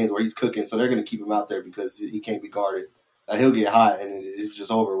have those games where he's cooking, so they're gonna keep him out there because he can't be guarded. Like he'll get hot and it's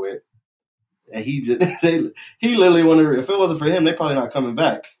just over with. And he literally wanted. If it wasn't for him, they're probably not coming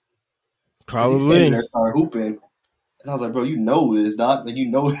back. Probably. There, start hooping, and I was like, bro, you know this, Doc. Like you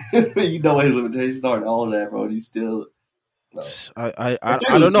know what his limitations are and all that, bro. And he's still. No. I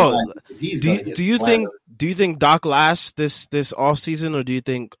don't know. Do you think Doc lasts this off season, or do you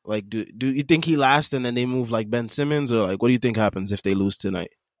think like do you think he lasts and then they move like Ben Simmons, or like what do you think happens if they lose tonight?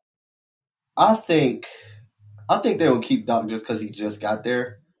 I think they will keep Doc just because he just got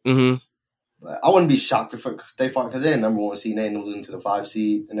there. Mm-hmm. But I wouldn't be shocked if they fought because they're number 1 seed and they lose into the 5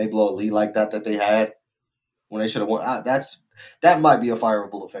 seed and they blow a lead like that they had when they should have won. That might be a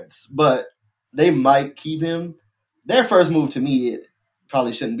fireable offense, but they might keep him. Their first move to me it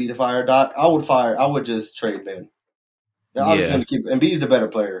probably shouldn't be to fire Doc. I would just trade Ben. They're obviously going to keep Embiid's the better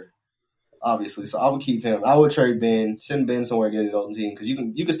player, obviously. So I would keep him. I would trade Ben, send Ben somewhere, get his own team because you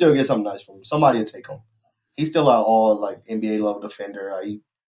can still get something nice from him. Somebody will take him. He's still an all like NBA level defender.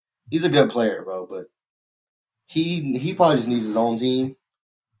 He's a good player, bro. But he probably just needs his own team.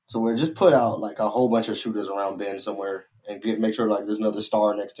 So we're just put out like a whole bunch of shooters around Ben somewhere and make sure like there's another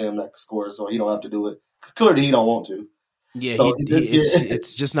star next to him that scores, so he don't have to do it. Clearly, he don't want to. Yeah, so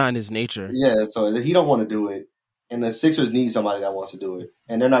it's just not in his nature. Yeah, so he don't want to do it, and the Sixers need somebody that wants to do it,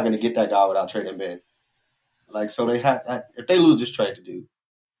 and they're not going to get that guy without trading Ben. Like, so they have if they lose, just trade the dude.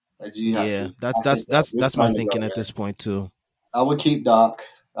 Like, that's my thinking at this point too. I would keep Doc.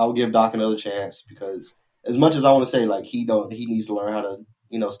 I would give Doc another chance because as much as I want to say like he needs to learn how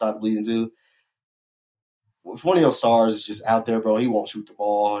to stop bleeding too. If one of your stars is just out there, bro, he won't shoot the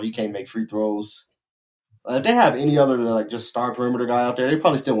ball. He can't make free throws. If they have any other like just star perimeter guy out there, they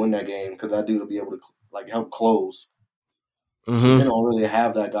probably still win that game because that dude will be able to like help close. Mm-hmm. They don't really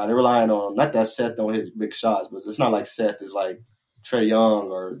have that guy. They're relying on not that Seth don't hit big shots, but it's not like Seth is like Trae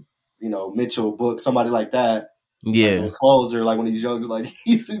Young or Mitchell Book, somebody like that. Yeah, like, closer like when he's young, like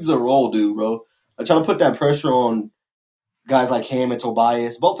he's a role dude, bro. I try to put that pressure on guys like him and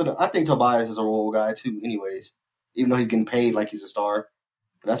Tobias. Both of them, I think Tobias is a role guy too. Anyways, even though he's getting paid like he's a star,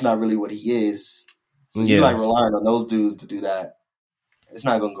 but that's not really what he is. So you like relying on those dudes to do that. It's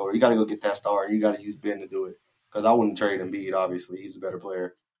not going to go. You got to go get that star. You got to use Ben to do it. Because I wouldn't trade Embiid, obviously. He's a better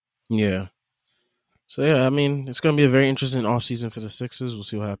player. Yeah. So, yeah, I mean, it's going to be a very interesting offseason for the Sixers. We'll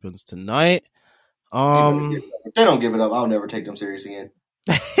see what happens tonight. If they don't give it up, I'll never take them serious again.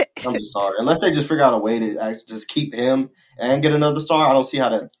 I'm just sorry. Unless they just figure out a way to just keep him and get another star, I don't see how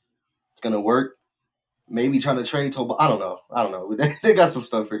that's going to work. Maybe trying to trade Tobias. I don't know. They got some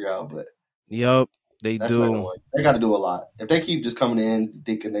stuff figured out, but. Yep. They do. They got to do a lot. If they keep just coming in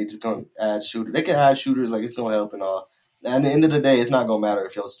thinking they just going to add shooters, they can add shooters like it's going to help and all. And at the end of the day, it's not going to matter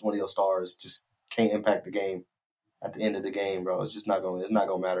if one of your stars just can't impact the game at the end of the game, bro. It's just not going. It's not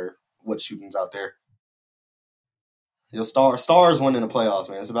going to matter what shooting's out there. Your stars win in the playoffs,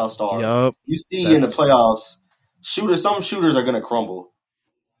 man. It's about stars. Yep, you see in the playoffs, some shooters are going to crumble.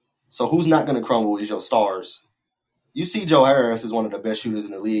 So who's not going to crumble is your stars. You see Joe Harris is one of the best shooters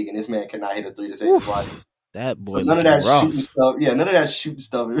in the league, and this man cannot hit a 3 to save his life. That boy, so none of that shooting stuff. Yeah, none of that shooting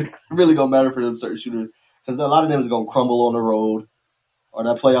stuff really gonna matter for them certain shooters because a lot of them is gonna crumble on the road, or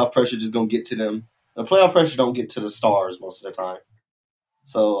that playoff pressure just gonna get to them. The playoff pressure don't get to the stars most of the time.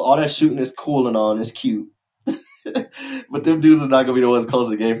 So all that shooting is cool and all, and it's cute, but them dudes is not gonna be the ones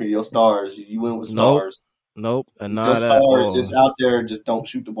closing the game for your stars. You win with stars. Nope, and not your star just out there, just don't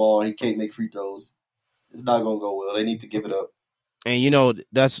shoot the ball. And he can't make free throws. It's not gonna go well. They need to give it up. And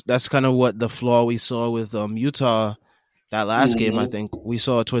that's kind of what the flaw we saw with Utah that last game. I think we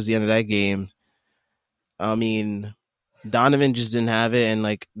saw towards the end of that game. I mean, Donovan just didn't have it, and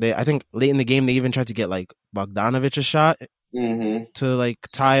like I think late in the game they even tried to get like Bogdanovic a shot to like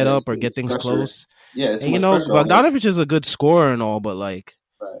tie it up or get things close. Yeah, and Bogdanovic is a good scorer and all, but like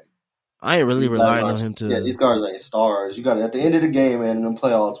I ain't really relying on him to. Yeah, these guys ain't stars. You got at the end of the game, man, in them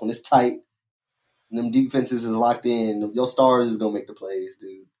playoffs when it's tight. And them defenses is locked in. Your stars is gonna make the plays,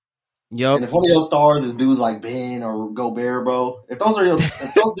 dude. Yep. And if one of your stars is dudes like Ben or Gobert, bro, if those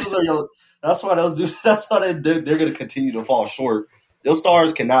dudes are your, that's why they're gonna continue to fall short. Those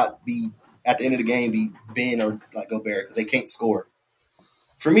stars cannot be at the end of the game be Ben or like Gobert because they can't score.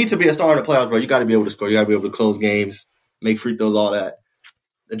 for me to be a star in the playoffs, bro, you got to be able to score. You got to be able to close games, make free throws, all that.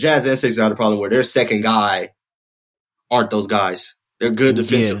 The Jazz and Sixers have a problem where their second guy aren't those guys. They're good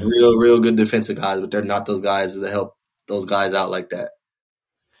defensive, real good defensive guys, but they're not those guys that help those guys out like that.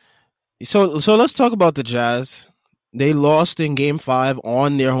 So let's talk about the Jazz. They lost in Game 5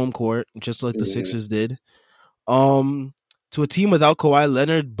 on their home court, just like the Sixers did, to a team without Kawhi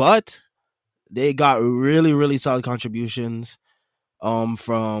Leonard, but they got really, really solid contributions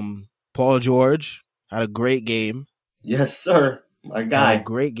from Paul George. Had a great game. Yes, sir. My guy. Had a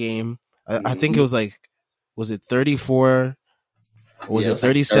great game. I think it was like, was it 34? Or was it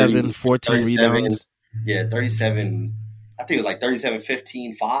 37, like 14 rebounds? Yeah, 37. I think it was like 37,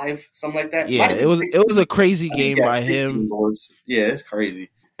 15, 5, something like that. Yeah, it was a crazy game by him. Boards. Yeah, it's crazy.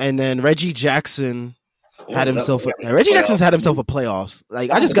 And then Reggie Jackson had himself a playoffs.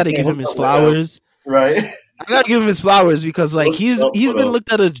 Like, I just got to give him his flowers. Right. I got to give him his flowers because like he's been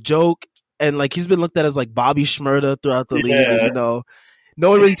looked at as a joke, and like he's been looked at as like Bobby Shmurda throughout the league. And, you know,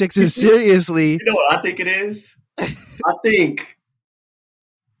 no one really takes him seriously. You know what I think it is? I think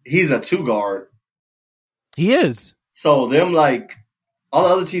he's a 2 guard. He is. So them, like, all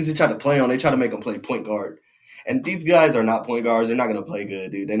the other teams they try to play on, they try to make him play point guard. And these guys are not point guards. They're not going to play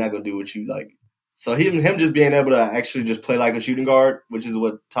good, dude. They're not going to do what you like. So him just being able to actually just play like a shooting guard, which is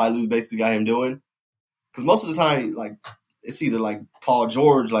what Ty Lue's basically got him doing. Because most of the time, like, it's either like Paul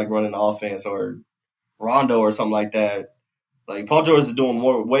George like running the offense or Rondo or something like that. Like Paul George is doing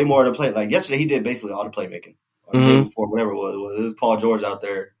way more of the play. Like yesterday, he did basically all the playmaking. Or the day before, whatever it was Paul George out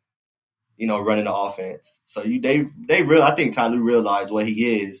there, you know, running the offense. So I think Ty Lue realized what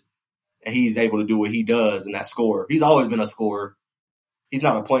he is, and he's able to do what he does in that score. He's always been a scorer. He's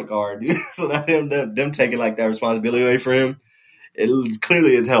not a point guard, dude. So that them taking like that responsibility away for him, it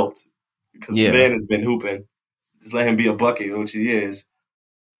clearly has helped because the man has been hooping. Just let him be a bucket, which he is.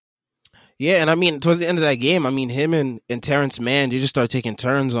 Yeah, and I mean, towards the end of that game, I mean, him and Terrence Mann, they just started taking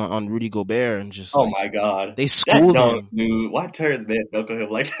turns on Rudy Gobert and just. Oh my God, they schooled him, dude. Why Terrence Mann dunk on him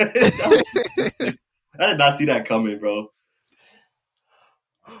like that? I did not see that coming, bro.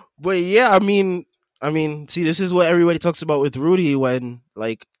 But yeah, I mean, see, this is what everybody talks about with Rudy when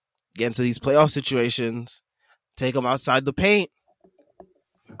like get into these playoff situations, take him outside the paint.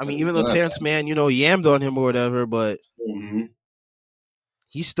 I mean, even though Terrence Mann, you know, yammed on him or whatever, but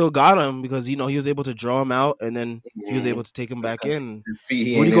he still got him because, you know, he was able to draw him out and then he was able to take him back in.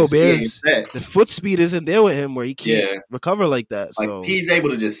 Rudy Gobert's the foot speed isn't there with him where he can't recover like that. Like, so he's able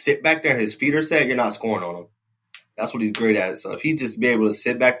to just sit back there and his feet are set, you're not scoring on him. That's what he's great at. So if he just be able to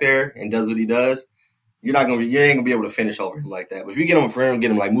sit back there and does what he does, you ain't gonna be able to finish over him like that. But if you get him in front of him,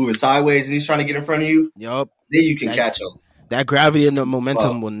 get him like moving sideways and he's trying to get in front of you, then you can catch him. That gravity and the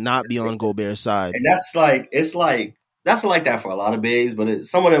momentum will not be on Gobert's side. And that's like that for a lot of bigs, but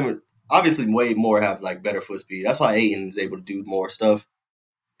some of them obviously way more have like better foot speed. That's why Ayton is able to do more stuff.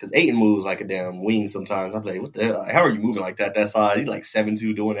 Because Ayton moves like a damn wing sometimes. I'm like, what the hell? Like, how are you moving like that side? He's like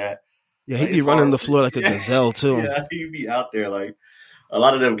 7'2" doing that. Yeah, he'd be running the floor like a gazelle too. Yeah, he'd be out there like a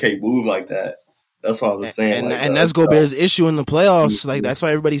lot of them can't move like that. That's what I was saying. And that's Gobert's issue in the playoffs. Like, that's why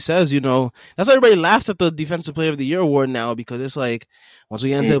everybody says, you know, that's why everybody laughs at the Defensive Player of the Year award now, because it's like, once we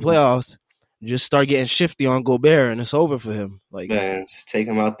get into the playoffs, you just start getting shifty on Gobert and it's over for him. Like, man, just take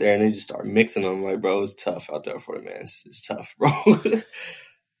him out there and they just start mixing them. Like, bro, it's tough out there for the man. It's tough, bro.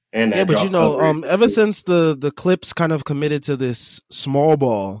 And yeah, but you know, ever since the Clips kind of committed to this small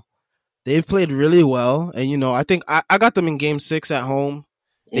ball, they've played really well. And, you know, I think I got them in Game 6 at home.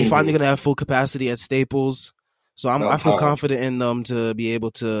 They finally gonna have full capacity at Staples, so I feel confident in them to be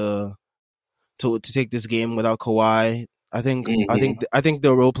able to take this game without Kawhi. I think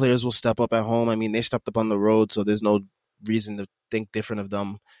the role players will step up at home. I mean, they stepped up on the road, so there's no reason to think different of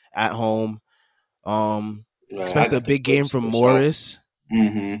them at home. Expect a big game from Morris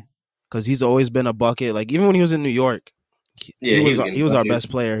because he's always been a bucket. Like, even when he was in New York, he was our best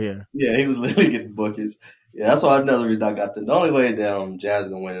player here. Yeah, he was literally getting buckets. Yeah, that's why another reason I got the only way Jazz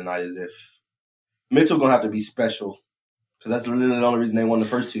gonna win tonight is if Mitchell gonna have to be special, because that's really the only reason they won the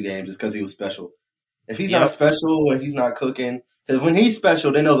first 2 games is because he was special. If he's not special or he's not cooking, because when he's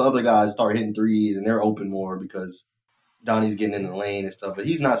special, then those other guys start hitting threes and they're open more because Donnie's getting in the lane and stuff. But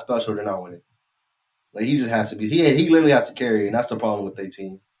he's not special, they're not winning. Like, he just has to be. He literally has to carry, and that's the problem with their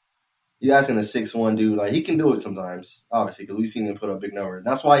team. You're asking a 6'1" dude, like, he can do it sometimes, obviously, because we've seen him put up big numbers.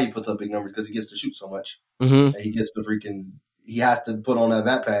 That's why he puts up big numbers, because he gets to shoot so much. And he gets to he has to put on that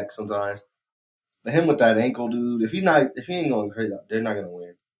backpack sometimes. But him with that ankle, dude, if he ain't going crazy, they're not going to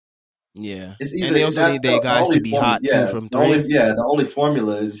win. Yeah. And they also need their guys to be hot, too, from 3. The only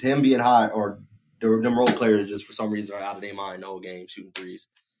formula is him being hot or them role players just for some reason are out of their mind the whole game shooting threes.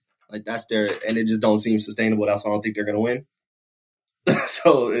 Like that's and it just don't seem sustainable. That's why I don't think they're gonna win.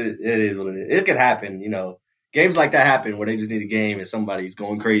 So it is what it is. It could happen, Games like that happen where they just need a game and somebody's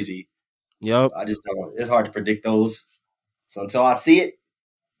going crazy. Yep. I just don't. It's hard to predict those. So until I see it,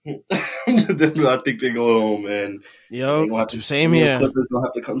 I think they go home, man. Yep. Same here. Clippers gonna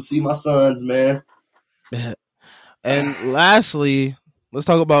have to come see my sons, man. And lastly, let's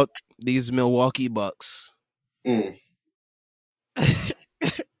talk about these Milwaukee Bucks.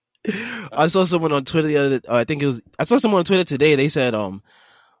 I saw someone on Twitter I saw someone on Twitter today. They said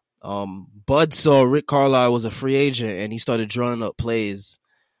Bud saw Rick Carlisle was a free agent and he started drawing up plays.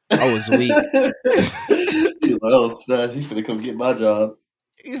 I was weak. Well, he's gonna come get my job.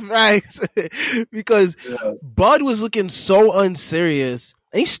 Right. Because Bud was looking so unserious,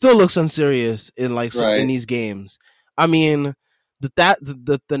 and he still looks unserious in in these games. I mean,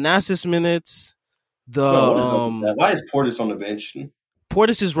 the Thanasis minutes, why is Portis on the bench?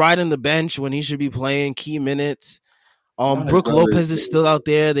 Portis is riding the bench when he should be playing key minutes. Brook Lopez is still out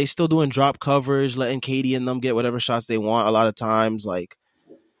there. They still doing drop coverage, letting Katie and them get whatever shots they want a lot of times.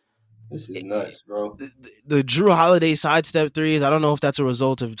 This is nuts, bro. The Drew Holiday sidestep threes, I don't know if that's a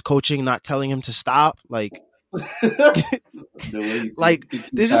result of coaching not telling him to stop. There's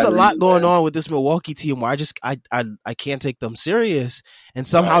just a lot going on with this Milwaukee team where I can't take them serious. And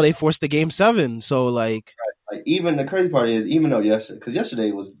somehow they forced the game 7. So even the crazy part is, even though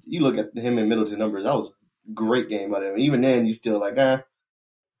yesterday was, you look at him and Middleton numbers, that was a great game by them. Even then, you still because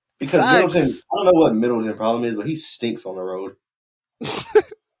Middleton, I don't know what Middleton's problem is, but he stinks on the road.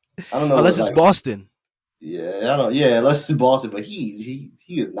 I don't know. Unless it's Boston. Yeah, unless it's Boston, but he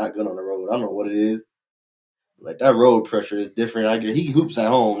is not good on the road. I don't know what it is. That road pressure is different. He hoops at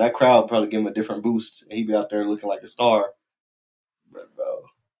home. That crowd probably give him a different boost, and he'd be out there looking like a star. But, bro,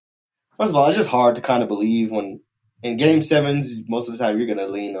 first of all, it's just hard to kind of believe when in Game 7s, most of the time you're going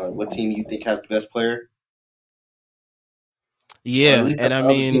to lean on what team you think has the best player. Yeah, and I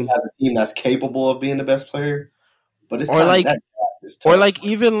mean, team has a team that's capable of being the best player. But it's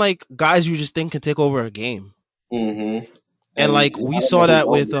even guys you just think can take over a game. Mm-hmm. And we saw that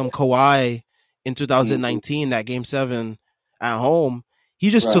with Kawhi in 2019, that Game 7 at home.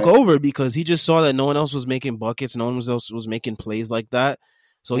 He just took over because he just saw that no one else was making buckets, no one else was making plays like that.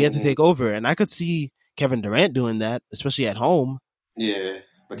 So he had to take over. And I could see Kevin Durant doing that, especially at home. Yeah.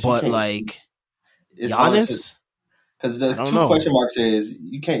 But Giannis? Because the two question marks is,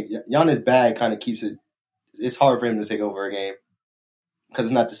 you can't, Giannis' bag kind of keeps it, it's hard for him to take over a game because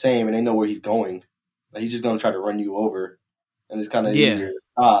it's not the same and they know where he's going. He's just going to try to run you over, and it's kind of easier to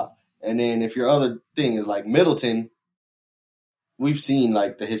stop. And then if your other thing is Middleton, we've seen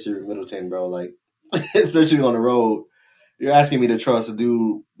the history of Middleton, bro. Especially on the road, you're asking me to trust a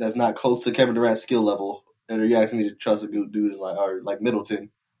dude that's not close to Kevin Durant's skill level, and you're asking me to trust a good dude like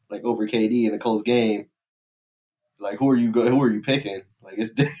Middleton, over KD in a close game. Who are you picking?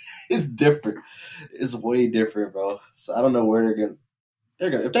 It's different. It's way different, bro. So I don't know where they're gonna.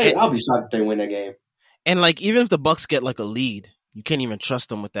 I'll be shocked if they win that game. And even if the Bucks get a lead, you can't even trust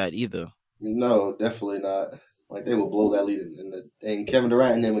them with that either. No, definitely not. They will blow that lead, and Kevin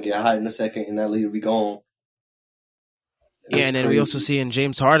Durant and them will get hot in a second, and that lead will be gone. And then we also see in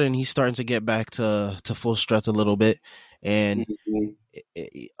James Harden, he's starting to get back to full strength a little bit, and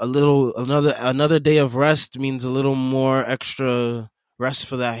another day of rest means a little more extra rest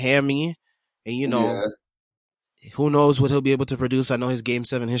for that hammy, and who knows what he'll be able to produce. I know his Game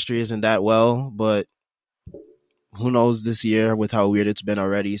 7 history isn't that well, but who knows this year with how weird it's been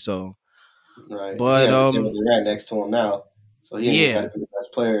already. So, right. But Kevin Durant next to him now, so he ain't the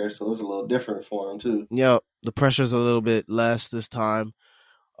best player. So it's a little different for him too. Yeah, the pressure's a little bit less this time.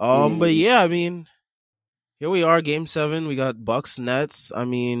 But yeah, I mean, here we are, Game 7. We got Bucks Nets. I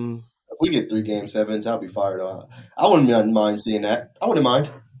mean, if we get 3 Game 7s, I'll be fired up. I wouldn't mind seeing that. I wouldn't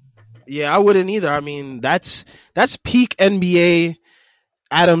mind. Yeah, I wouldn't either. I mean, that's peak NBA.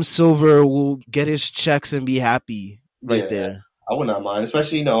 Adam Silver will get his checks and be happy there. I would not mind,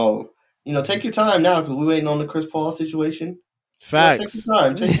 especially take your time now because we're waiting on the Chris Paul situation. Facts. Take your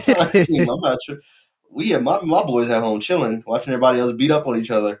time. I'm not sure. My boys at home chilling, watching everybody else beat up on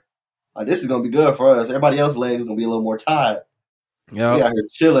each other. This is gonna be good for us. Everybody else's legs is gonna be a little more tired. Yeah, we out here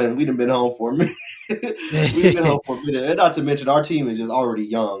chilling. We done been home for a minute. And not to mention our team is just already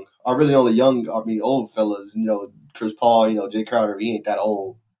young. Our really only old fellas. Chris Paul. Jay Crowder. He ain't that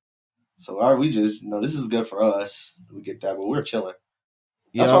old. So we just this is good for us. We get that, but we're chilling.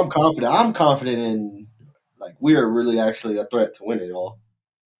 That's why I'm confident. I'm confident in we're really actually a threat to win it all.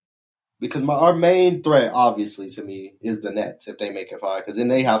 Because our main threat, obviously, to me, is the Nets if they make it far. Because then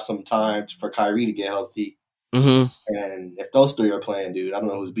they have some time for Kyrie to get healthy. Mm-hmm. And if those three are playing, dude, I don't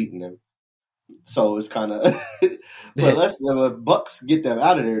know who's beating them. So it's kind of. But if Bucks get them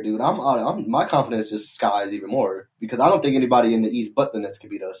out of there, dude, my confidence just skies even more. Because I don't think anybody in the East but the Nets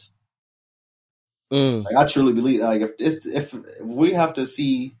can beat us. Like, I truly believe, like, if we have to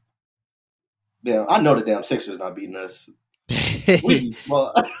see. Yeah, I know the damn Sixers not beating us. we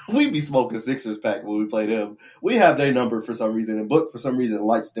be smoking Sixers pack when we play them. We have their number for some reason, and Book for some reason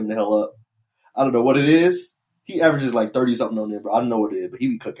lights them the hell up. I don't know what it is. He averages like 30 something on there, bro. I don't know what it is, but he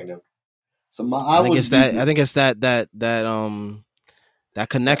be cooking them. So I think it's that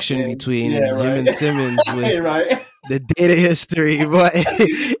connection between him and Simmons with right. the data history, but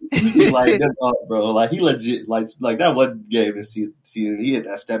he light them up, bro. Like, he legit like that one game this season. He hit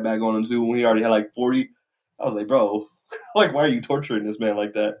that step back on him too when he already had like 40. I was like, bro. Like, why are you torturing this man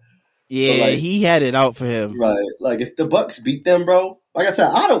like that? Yeah, like, he had it out for him. Right. Like, if the Bucks beat them, bro, like I said,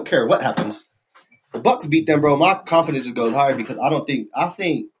 I don't care what happens. The Bucks beat them, bro, my confidence just goes higher because I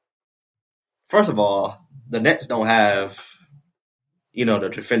think, first of all, the Nets don't have, the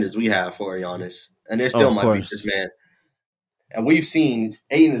defenders we have for Giannis. And they still might beat this man. And we've seen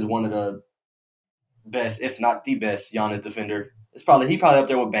Ayton is one of the best, if not the best, Giannis defender. He probably up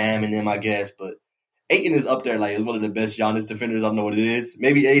there with Bam and them, I guess, but Ayton is up there like one of the best Giannis defenders. I don't know what it is.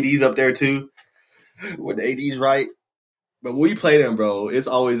 Maybe AD's up there too, when AD's right. But when we play them, bro, it's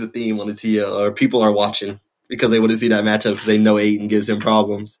always a theme on the TL, or people are watching because they want to see that matchup because they know Ayton gives him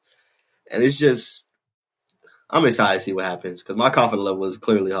problems. And it's just, I'm excited to see what happens because my confidence level is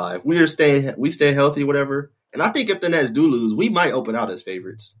clearly high. If we stay healthy, whatever. And I think if the Nets do lose, we might open out as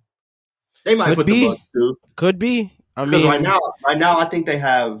favorites. They might put the Bucks too. Could be. Because right now, I think they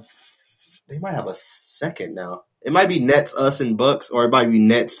might have a second now. It might be Nets, us, and Bucks, or it might be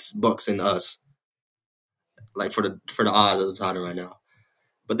Nets, Bucks, and us. Like for the odds of the title right now.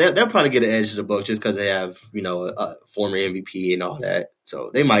 But they'll probably get an edge to the Bucks just because they have, a former MVP and all that. So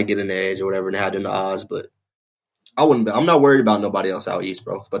they might get an edge or whatever and have them the odds. But I'm not worried about nobody else out east,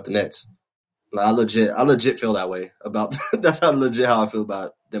 bro. But the Nets. Like, I legit feel that way about. That's how I feel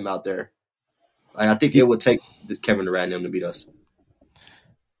about them out there. Like, I think it would take Kevin Durant and them to beat us.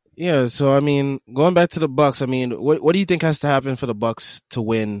 Yeah, so I mean, going back to the Bucks, I mean, what do you think has to happen for the Bucks to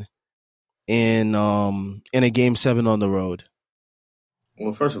win in a Game 7 on the road?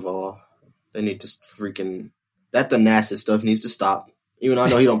 Well, first of all, they need to that the nasty stuff needs to stop. Even though I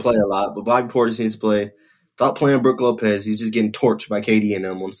know he don't play a lot, but Bobby Portis needs to play. Stop playing Brook Lopez. He's just getting torched by KD and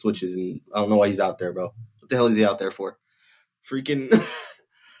them on switches, and I don't know why he's out there, bro. What the hell is he out there for?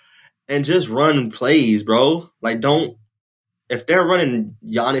 And just run plays, bro. Like, don't. If they're running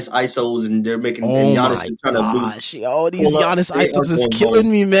Giannis ISOs and they're making and Giannis is trying to do, all these Giannis ISOs is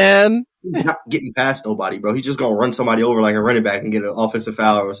killing me, man. He's not getting past nobody, bro. He's just gonna run somebody over like a running back and get an offensive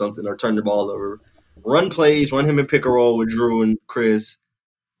foul or something, or turn the ball over. Run plays, run him in pick and roll with Drew and Chris.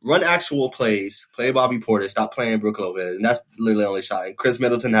 Run actual plays. Play Bobby Portis. Stop playing Brook Lopez, and that's literally the only shot. And Chris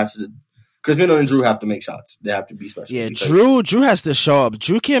Middleton and Drew have to make shots. They have to be special. Yeah, Drew has to show up.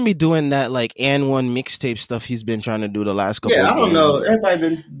 Drew can't be doing that like and one mixtape stuff he's been trying to do the last couple of games. Yeah, I don't know. Everybody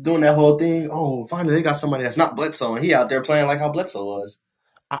been doing that whole thing. Oh, finally they got somebody that's not Bledsoe, and he out there playing like how Bledsoe was.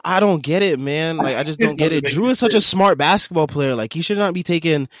 I don't get it, man. Like, I just don't get it. Drew is such a smart basketball player. Like, he should not be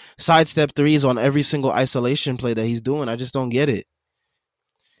taking sidestep threes on every single isolation play that he's doing. I just don't get it.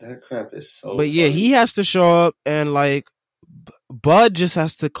 That crap is so But yeah, funny. he has to show up, and like Bud just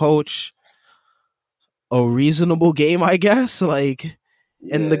has to coach a reasonable game, I guess. Like,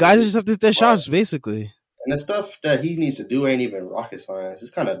 and the guys just have to hit their shots, basically. And the stuff that he needs to do ain't even rocket science.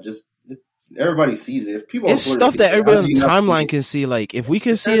 It's kind of just everybody sees it. If people it's stuff that everybody on the timeline can see. Like, if we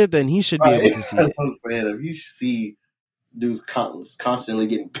can see it, then he should be able to see it. That's what I'm saying. If you see dudes constantly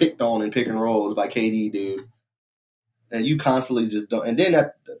getting picked on in pick and rolls by KD, dude, and you constantly just don't. And then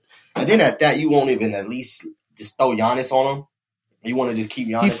at that, you won't even at least just throw Giannis on him. You want to just keep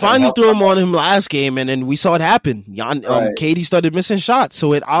Giannis. He finally threw him on him last game, and then we saw it happen. KD started missing shots,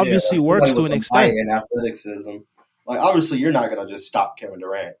 so it obviously works to an extent. And athleticism, like, obviously, you're not gonna just stop Kevin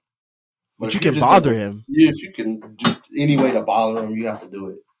Durant, but you can bother him. If you can do any way to bother him, you have to do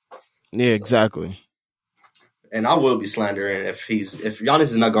it. Yeah, exactly. And I will be slandering if Giannis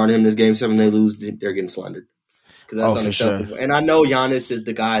is not guarding him this Game 7, they lose, they're getting slandered. Because that's unacceptable. Sure. And I know Giannis is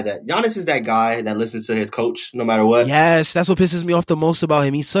that guy that listens to his coach no matter what. Yes, that's what pisses me off the most about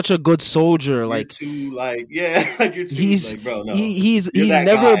him. He's such a good soldier. You're too, you're too, bro, no. He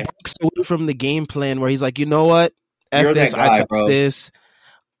never breaks away from the game plan where he's like, you know what? F this, I got this.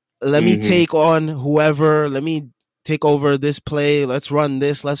 Let me take on whoever. Let me take over this play. Let's run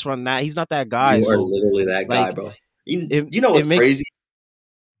this. Let's run that. He's not that guy. You are So literally that guy, like, bro. You know what's crazy?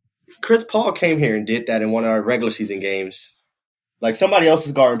 Chris Paul came here and did that in one of our regular season games. Like, somebody else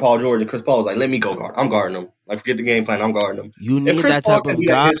is guarding Paul George, and Chris Paul was like, let me go guard. I'm guarding him. Like, forget the game plan. I'm guarding him. You need that type of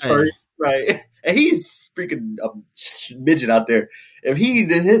guy. Right? And he's freaking a midget out there. If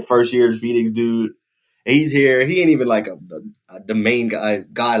he's in his first year as Phoenix, dude, and he's here, he ain't even like the main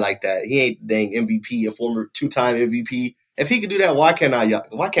guy like that. He ain't dang MVP, a former 2-time MVP. If he could do that, why can't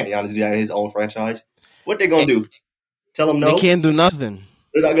Giannis do that in his own franchise? What they gonna do? Tell him no? They can't do nothing.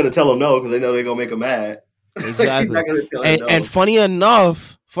 They're not gonna tell him no because they know they're gonna make him mad. Exactly. No. And funny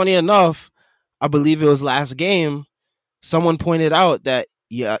enough, I believe it was last game, someone pointed out that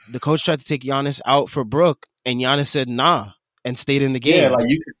the coach tried to take Giannis out for Brook, and Giannis said nah and stayed in the game.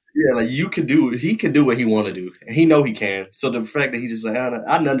 He can do what he want to do, and he know he can. So the fact that he just like,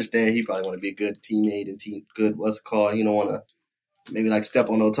 I understand he probably want to be a good teammate and good what's it called. You don't want to maybe like step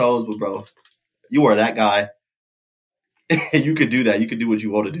on no toes, but bro, you are that guy. You could do that. You could do what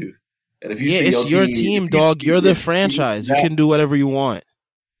you want to do. And if you see it's your team, dog. You're the franchise. You can do whatever you want.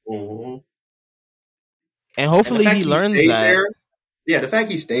 Mm-hmm. And hopefully he learns that. The fact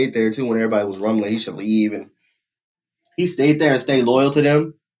he stayed there too when everybody was rumbling he should leave, and he stayed there and stayed loyal to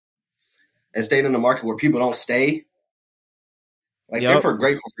them, and stayed in the market where people don't stay. Like, they're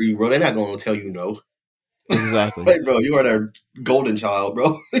grateful for you, bro. They're not going to tell you no. Exactly. Like, bro, you are their golden child,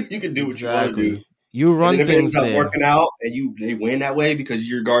 bro. You can do what you want to do. You run things there. If it ends up working out and they win that way because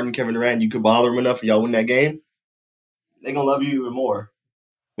you're guarding Kevin Durant and you could bother him enough and y'all win that game, they're going to love you even more.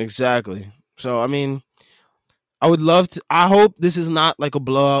 Exactly. So, I mean, I would love to. I hope this is not like a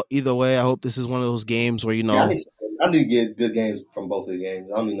blowout either way. I hope this is one of those games where, I need to get good games from both of the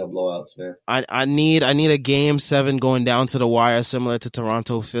games. I don't need no blowouts, man. I need a game 7 going down to the wire, similar to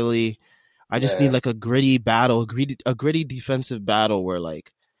Toronto, Philly. I just need like a gritty battle, a gritty defensive battle where like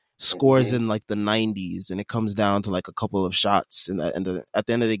scores in like the 90s and it comes down to like a couple of shots at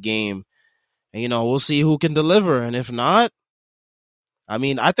the end of the game. And, we'll see who can deliver. And if not, I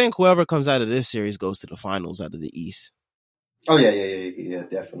mean, I think whoever comes out of this series goes to the finals out of the East. Oh, yeah,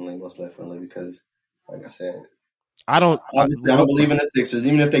 definitely, most definitely, because, like I said, I don't believe in the Sixers.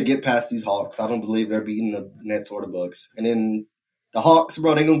 Even if they get past these Hawks, I don't believe they're beating the Nets or the Bucks. And then the Hawks,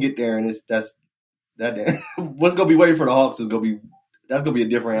 bro, they're going to get there, and what's going to be waiting for the Hawks is going to be that's going to be a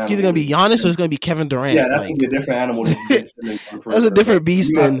different animal. It's either going to be Giannis or it's going to be Kevin Durant. Yeah, that's going to be a different animal. That's a different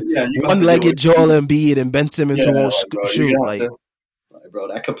beast than one-legged Joel Embiid and Ben Simmons who won't shoot. Bro,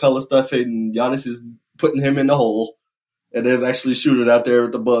 that Capella stuff, and Giannis is putting him in the hole. And there's actually shooters out there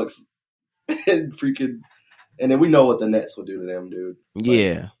with the Bucks. And then we know what the Nets will do to them, dude.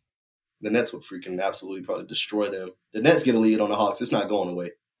 Yeah. The Nets would freaking absolutely probably destroy them. The Nets get a lead on the Hawks. It's not going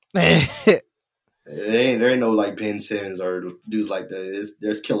away. There ain't no like Ben Simmons or dudes like that.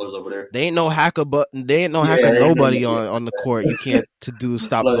 There's killers over there. They ain't no hacker, nobody on the court. You can't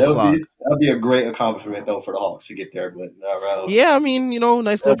stop the clock. That'd be a great accomplishment though for the Hawks to get there, but not right. Yeah, I mean,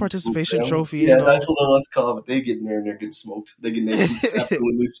 nice little participation trophy. Yeah, nice little us call, but they getting there and they're getting smoked. They getting their boots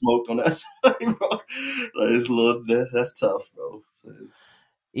absolutely smoked on that side, bro. That's tough, bro.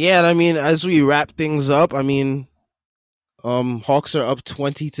 Yeah, and I mean, as we wrap things up, I mean, Hawks are up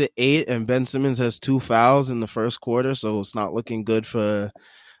 20-8, and Ben Simmons has 2 fouls in the first quarter, so it's not looking good for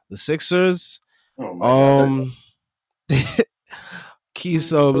the Sixers. Oh my God.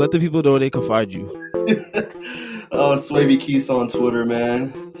 Keys, let the people know where they can find you. Swavy Keys on Twitter,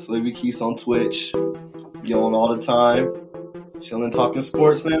 man. Swavy Keys on Twitch. Be on all the time. Chilling, talking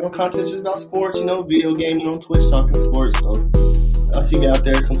sports, man. My content is about sports, video gaming on Twitch, talking sports. So I'll see you out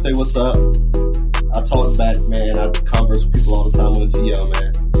there. Come say what's up. I talk back, man. I converse with people all the time on the TL,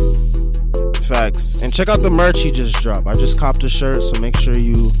 man. Facts. And check out the merch he just dropped. I just copped a shirt, so make sure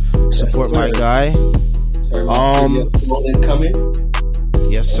you support my guy. Coming.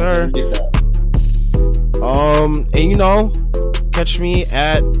 Yes, sir. And catch me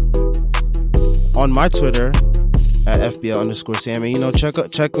on my Twitter at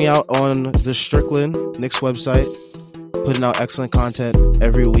FBL_Sammy. Check me out on the Strickland Knicks website. Putting out excellent content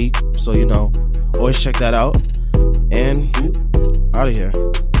every week, so always check that out. And out of here.